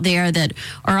individuals out there that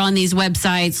are on these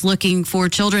websites looking for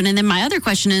children? And then my other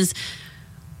question is,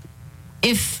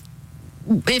 if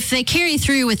they carry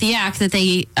through with the act that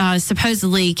they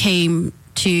supposedly came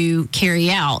to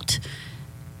carry out,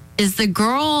 are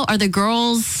the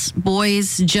girls,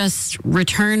 boys just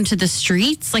returned to the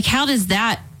streets? Like, how does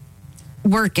that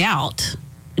work out?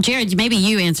 Jared, maybe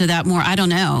you answer that more. I don't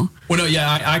know. Well, no,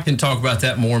 yeah, I can talk about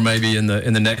that more maybe in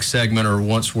the next segment or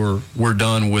once we're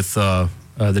done with the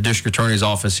district attorney's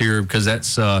office here, because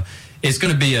that's it's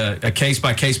going to be a case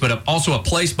by case, but also a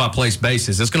place by place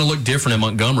basis. It's going to look different in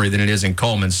Montgomery than it is in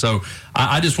Coleman. So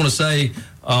I just want to say,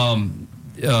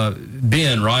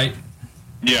 Ben, right?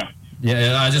 Yeah.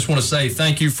 Yeah, I just want to say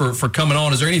thank you for coming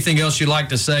on. Is there anything else you'd like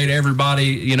to say to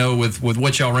everybody, with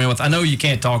what y'all ran with? I know you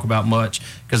can't talk about much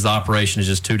because the operation is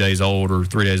just 2 days old or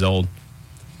 3 days old.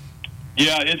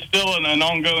 Yeah, it's still an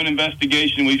ongoing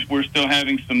investigation. We're still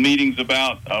having some meetings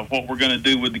about what we're going to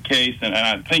do with the case. And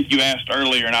I think you asked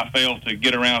earlier, and I failed to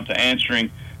get around to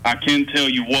answering. I can tell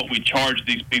you what we charge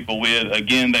these people with.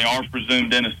 Again, they are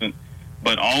presumed innocent.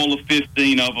 But all of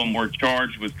 15 of them were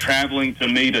charged with traveling to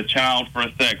meet a child for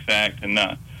a sex act. And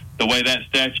the way that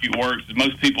statute works is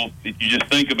most people, if you just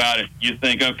think about it, you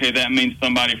think, okay, that means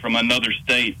somebody from another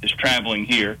state is traveling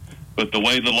here. But the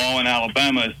way the law in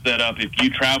Alabama is set up, if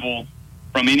you travel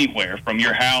from anywhere, from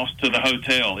your house to the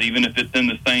hotel, even if it's in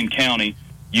the same county,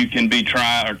 you can be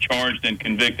charged and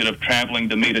convicted of traveling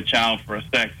to meet a child for a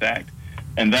sex act.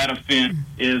 And that offense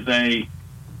is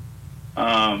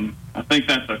I think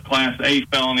that's a Class A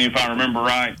felony, if I remember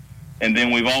right. And then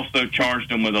we've also charged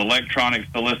them with electronic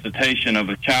solicitation of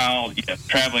a child. Yes,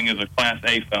 traveling is a Class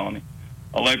A felony.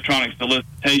 Electronic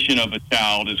solicitation of a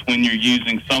child is when you're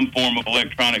using some form of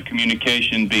electronic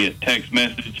communication, be it text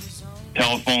message,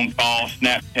 telephone call,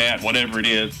 Snapchat, whatever it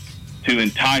is, to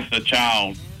entice a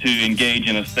child to engage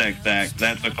in a sex act.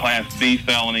 That's a Class B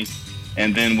felony.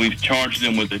 And then we've charged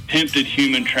them with attempted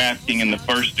human trafficking in the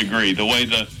first degree. The way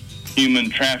the human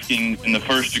trafficking in the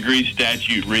first degree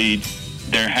statute reads,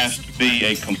 there has to be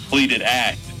a completed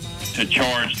act to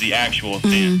charge the actual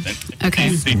offense.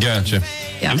 Okay. Gotcha.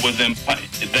 Yeah.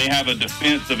 They have a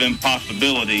defense of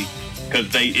impossibility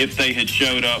because if they had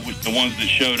showed up, which the ones that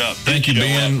showed up. Thank you,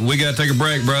 Ben. We got to take a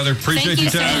break, brother. Appreciate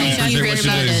your time. Appreciate what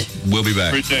you do. We'll be back.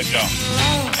 Appreciate y'all.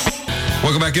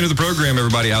 Welcome back into the program,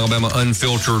 everybody. Alabama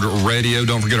Unfiltered Radio.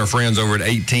 Don't forget our friends over at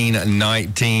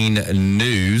 1819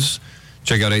 News.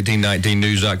 Check out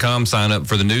 1819news.com. Sign up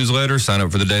for the newsletter. Sign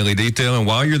up for the daily detail. And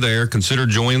while you're there, consider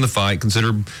joining the fight.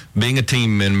 Consider being a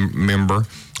team member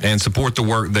and support the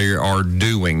work they are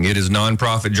doing. It is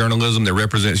nonprofit journalism that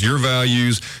represents your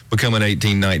values. Become an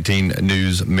 1819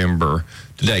 News member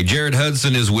today. Jared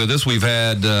Hudson is with us. We've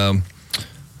had,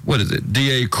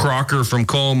 D.A. Crocker from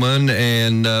Coleman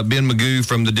and Ben Magoo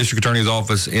from the District Attorney's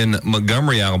Office in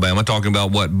Montgomery, Alabama, talking about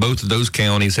what both of those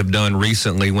counties have done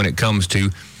recently when it comes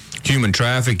to human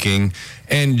trafficking.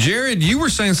 And Jared, you were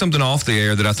saying something off the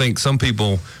air that I think some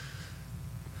people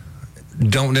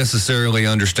don't necessarily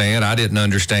understand. I didn't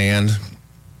understand.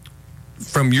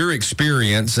 From your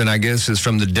experience, and I guess it's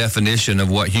from the definition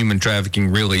of what human trafficking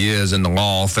really is in the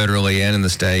law, federally and in the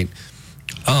state,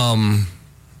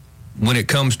 when it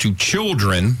comes to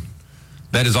children,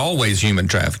 that is always human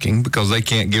trafficking because they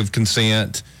can't give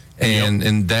consent,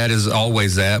 and that is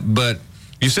always that. But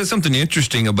you said something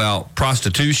interesting about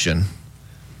prostitution.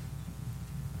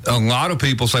 A lot of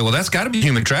people say, well, that's got to be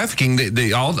human trafficking.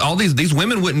 All these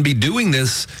women wouldn't be doing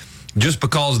this just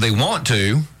because they want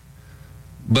to.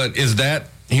 But is that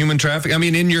human trafficking? I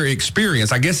mean, in your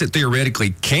experience, I guess it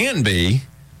theoretically can be.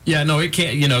 Yeah, no, it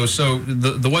can't. So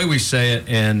the way we say it,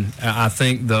 and I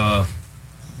think the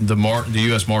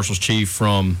U.S. Marshals chief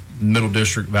from Middle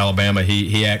District of Alabama,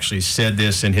 he actually said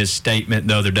this in his statement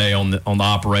the other day on the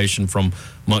operation from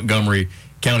Montgomery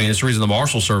County. And it's the reason the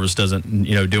Marshal Service doesn't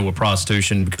deal with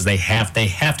prostitution, because they have to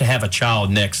have a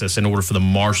child nexus in order for the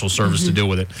Marshal Service to deal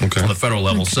with it on the federal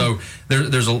level. So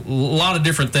there's a lot of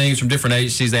different things from different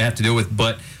agencies they have to deal with,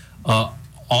 but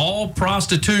all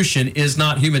prostitution is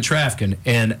not human trafficking.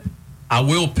 And I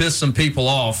will piss some people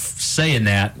off saying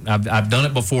that. I've done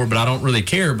it before, but I don't really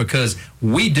care because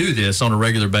we do this on a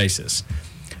regular basis.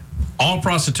 All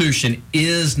prostitution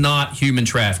is not human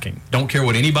trafficking. Don't care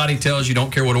what anybody tells you.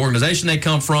 Don't care what organization they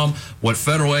come from, what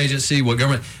federal agency, what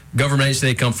government agency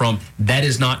they come from. That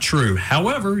is not true.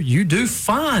 However, you do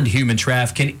find human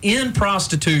trafficking in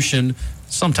prostitution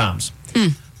sometimes.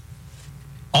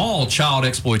 All child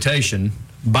exploitation,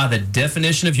 by the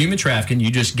definition of human trafficking,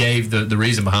 you just gave the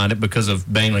reason behind it because of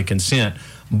mainly consent,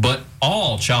 but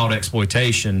all child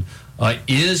exploitation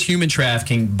is human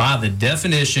trafficking by the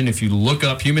definition. If you look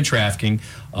up human trafficking,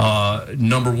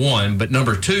 number one, but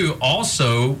number two,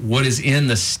 also what is in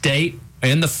the state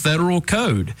and the federal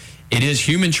code. It is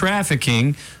human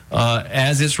trafficking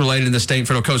as it's related in the state and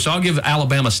federal code. So I'll give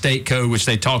Alabama state code, which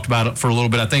they talked about for a little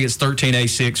bit. I think it's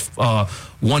 13A6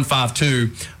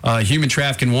 152, human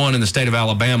trafficking 1 in the state of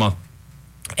Alabama.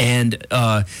 And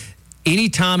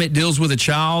anytime it deals with a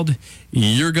child,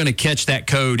 you're going to catch that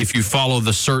code if you follow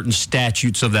the certain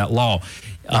statutes of that law.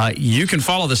 You can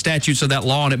follow the statutes of that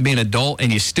law and it be an adult,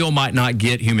 and you still might not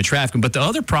get human trafficking. But the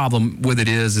other problem with it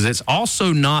is it's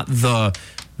also not the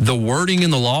wording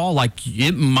in the law. Like,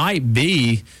 it might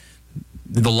be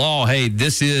the law, hey,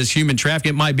 this is human trafficking.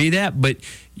 It might be that, but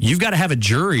you've got to have a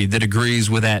jury that agrees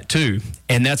with that too.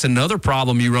 And that's another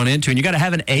problem you run into. And you got to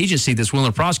have an agency that's willing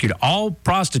to prosecute. All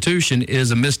prostitution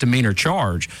is a misdemeanor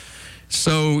charge.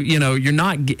 So,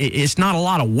 it's not a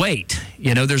lot of weight.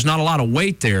 There's not a lot of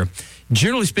weight there.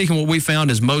 Generally speaking, what we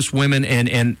found is most women,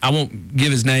 and I won't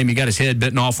give his name, he got his head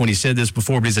bitten off when he said this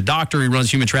before, but he's a doctor. He runs a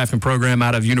human trafficking program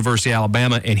out of University of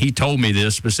Alabama, and he told me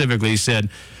this specifically. He said,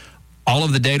 all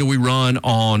of the data we run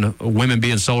on women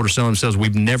being sold or selling themselves,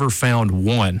 we've never found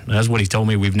one. That's what he told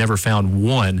me. We've never found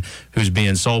one who's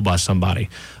being sold by somebody,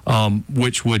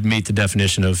 which would meet the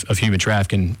definition of human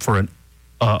trafficking for an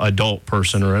adult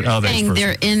person or an other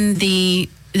person.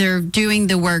 They're doing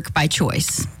the work by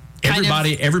choice.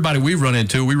 Everybody we run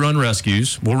into, we run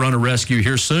rescues. We'll run a rescue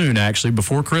here soon, actually,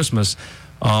 before Christmas.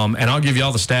 And I'll give you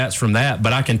all the stats from that.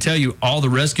 But I can tell you, all the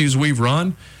rescues we've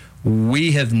run,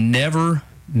 we have never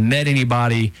met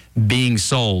anybody being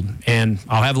sold. And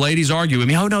I'll have ladies argue with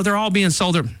me, oh, no, they're all being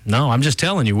sold. No, I'm just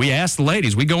telling you. We ask the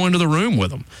ladies. We go into the room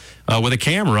with them with a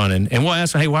camera running, and we'll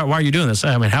ask them, hey, why are you doing this?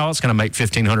 I mean, how else can I make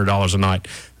 $1,500 a night?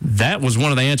 That was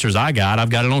one of the answers I got. I've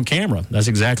got it on camera. That's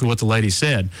exactly what the lady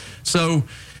said. So,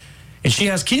 and she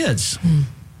has kids.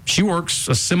 She works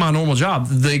a semi-normal job.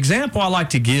 The example I like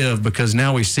to give, because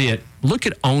now we see it, look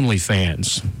at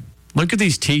OnlyFans. Look at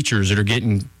these teachers that are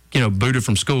getting booted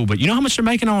from school, but you know how much they're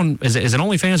making on, is it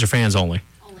OnlyFans or fans only?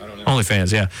 I don't know.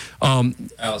 OnlyFans, yeah.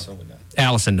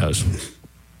 Allison knows.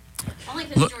 Only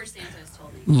because George Santos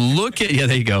told me. Yeah,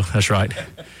 there you go. That's right.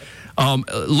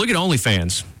 Look at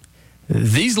OnlyFans.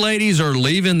 These ladies are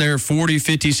leaving their $40,000,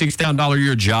 $50,000, $60,000 a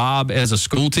year job as a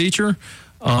school teacher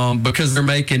because they're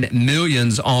making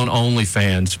millions on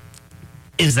OnlyFans.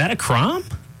 Is that a crime?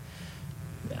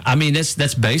 I mean,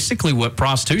 that's basically what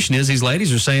prostitution is. These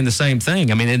ladies are saying the same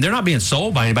thing. I mean, and they're not being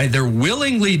sold by anybody. They're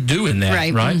willingly doing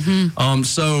that, right? Mm-hmm.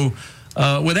 So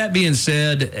with that being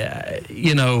said,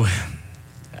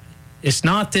 it's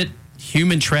not that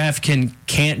human trafficking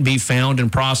can't be found in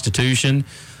prostitution.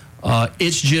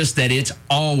 It's just that it's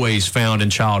always found in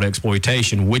child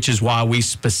exploitation, which is why we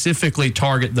specifically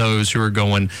target those who are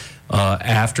going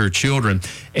after children.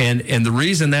 And the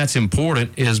reason that's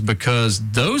important is because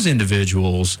those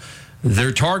individuals,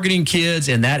 they're targeting kids,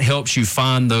 and that helps you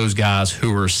find those guys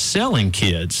who are selling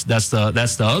kids. That's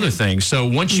the other thing. So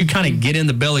once you kind of get in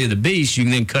the belly of the beast, you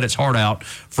can then cut its heart out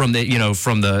from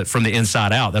the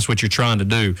inside out. That's what you're trying to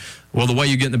do. Well, the way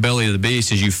you get in the belly of the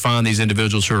beast is you find these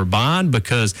individuals who are buying,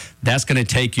 because that's going to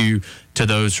take you to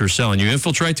those who are selling. You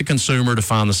infiltrate the consumer to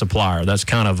find the supplier. That's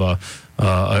kind of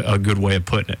a good way of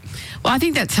putting it. Well, I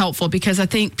think that's helpful, because I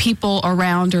think people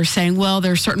around are saying, well,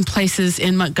 there are certain places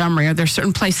in Montgomery, or there are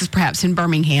certain places perhaps in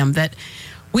Birmingham that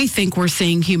we think we're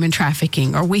seeing human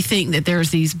trafficking, or we think that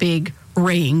there's these big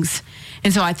rings.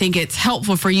 And so I think it's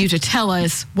helpful for you to tell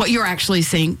us what you're actually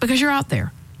seeing, because you're out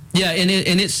there. Yeah, and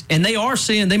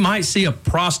they might see a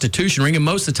prostitution ring, and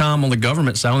most of the time on the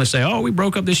government side, when they say, oh, we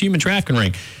broke up this human trafficking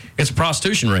ring, it's a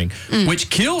prostitution ring, which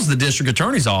kills the district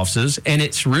attorney's offices, and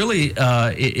it's really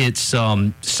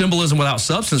symbolism without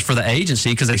substance for the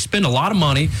agency, because they spend a lot of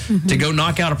money to go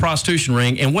knock out a prostitution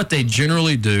ring, and what they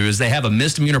generally do is they have a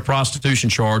misdemeanor prostitution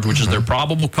charge, which is their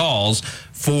probable cause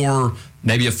for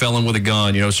maybe a felon with a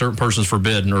gun, certain persons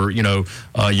forbidden, or,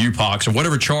 UPOCs, or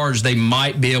whatever charge they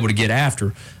might be able to get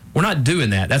after. We're not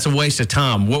doing that. That's a waste of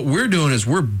time. What we're doing is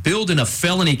we're building a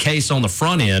felony case on the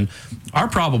front end. Our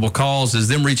probable cause is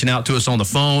them reaching out to us on the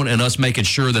phone and us making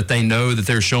sure that they know that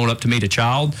they're showing up to meet a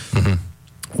child,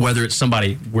 whether it's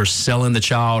somebody we're selling the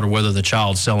child or whether the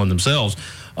child's selling themselves.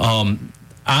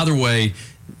 Either way,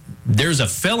 there's a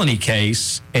felony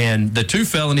case, and the two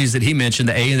felonies that he mentioned,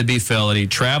 the A and the B felony,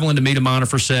 traveling to meet a minor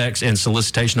for sex and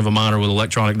solicitation of a minor with an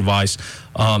electronic device,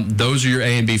 those are your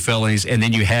A and B felonies. And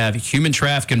then you have human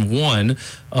trafficking 1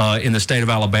 in the state of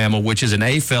Alabama, which is an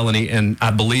A felony, and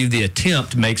I believe the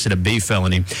attempt makes it a B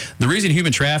felony. The reason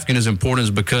human trafficking is important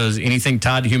is because anything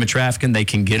tied to human trafficking, they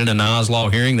can get in a Nas law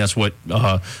hearing. That's what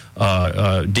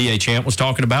D.A. Champ was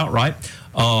talking about, right?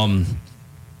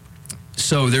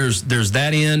 So there's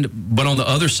that end, but on the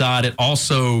other side, it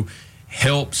also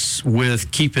helps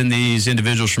with keeping these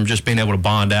individuals from just being able to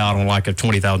bond out on like a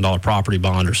 $20,000 property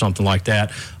bond or something like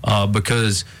that,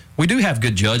 because we do have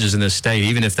good judges in this state,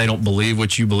 even if they don't believe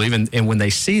what you believe. And when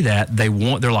they see that,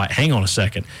 they're like, hang on a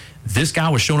second. This guy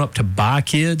was showing up to buy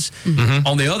kids.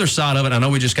 On the other side of it, I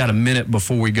know we just got a minute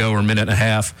before we go, or a minute and a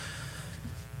half.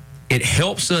 It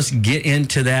helps us get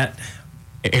into that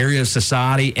area of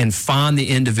society and find the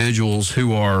individuals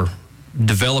who are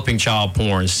developing child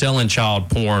porn, selling child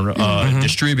porn,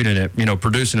 distributing it,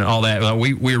 producing it, all that.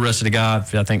 We arrested a guy,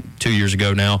 I think 2 years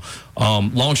ago now.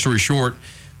 Long story short,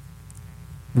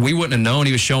 we wouldn't have known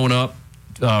he was showing up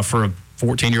for a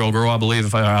 14-year-old girl, I believe.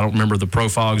 If I don't remember the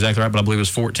profile exactly right, but I believe it was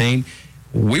 14.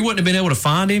 We wouldn't have been able to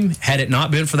find him had it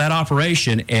not been for that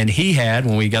operation. And he had,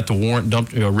 when we got the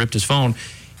warrant, ripped his phone,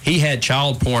 he had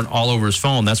child porn all over his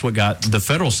phone. That's what got the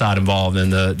federal side involved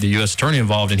and the U.S. attorney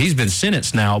involved. And he's been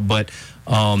sentenced now, but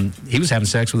he was having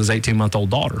sex with his 18-month-old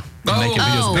daughter.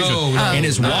 And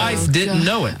his wife didn't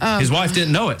know it. His wife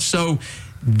didn't know it. So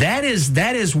that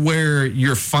is where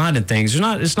you're finding things.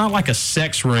 It's not like a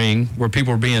sex ring where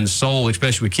people are being sold,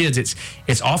 especially with kids.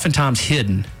 It's oftentimes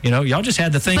hidden. Y'all just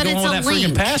had the thing going on with that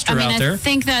freaking pastor out there. I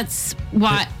think that's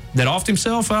what... That offed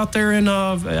himself out there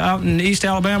out in East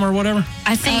Alabama or whatever.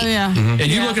 I think. And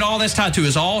you look at all that's tied to,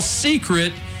 it's all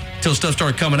secret till stuff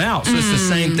started coming out. So it's the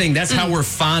same thing. That's how we're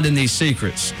finding these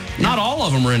secrets. Not all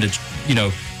of them are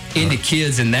into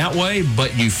kids in that way,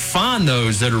 but you find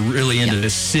those that are really into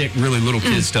this sick, really little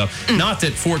kid stuff. Not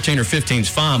that 14 or 15 is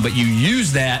fine, but you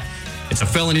use that. It's a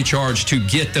felony charge to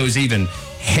get those even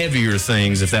heavier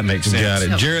things, if that makes sense.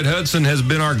 Got it. Jared Hudson has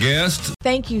been our guest.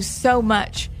 Thank you so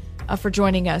much for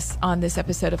joining us on this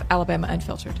episode of Alabama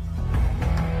Unfiltered.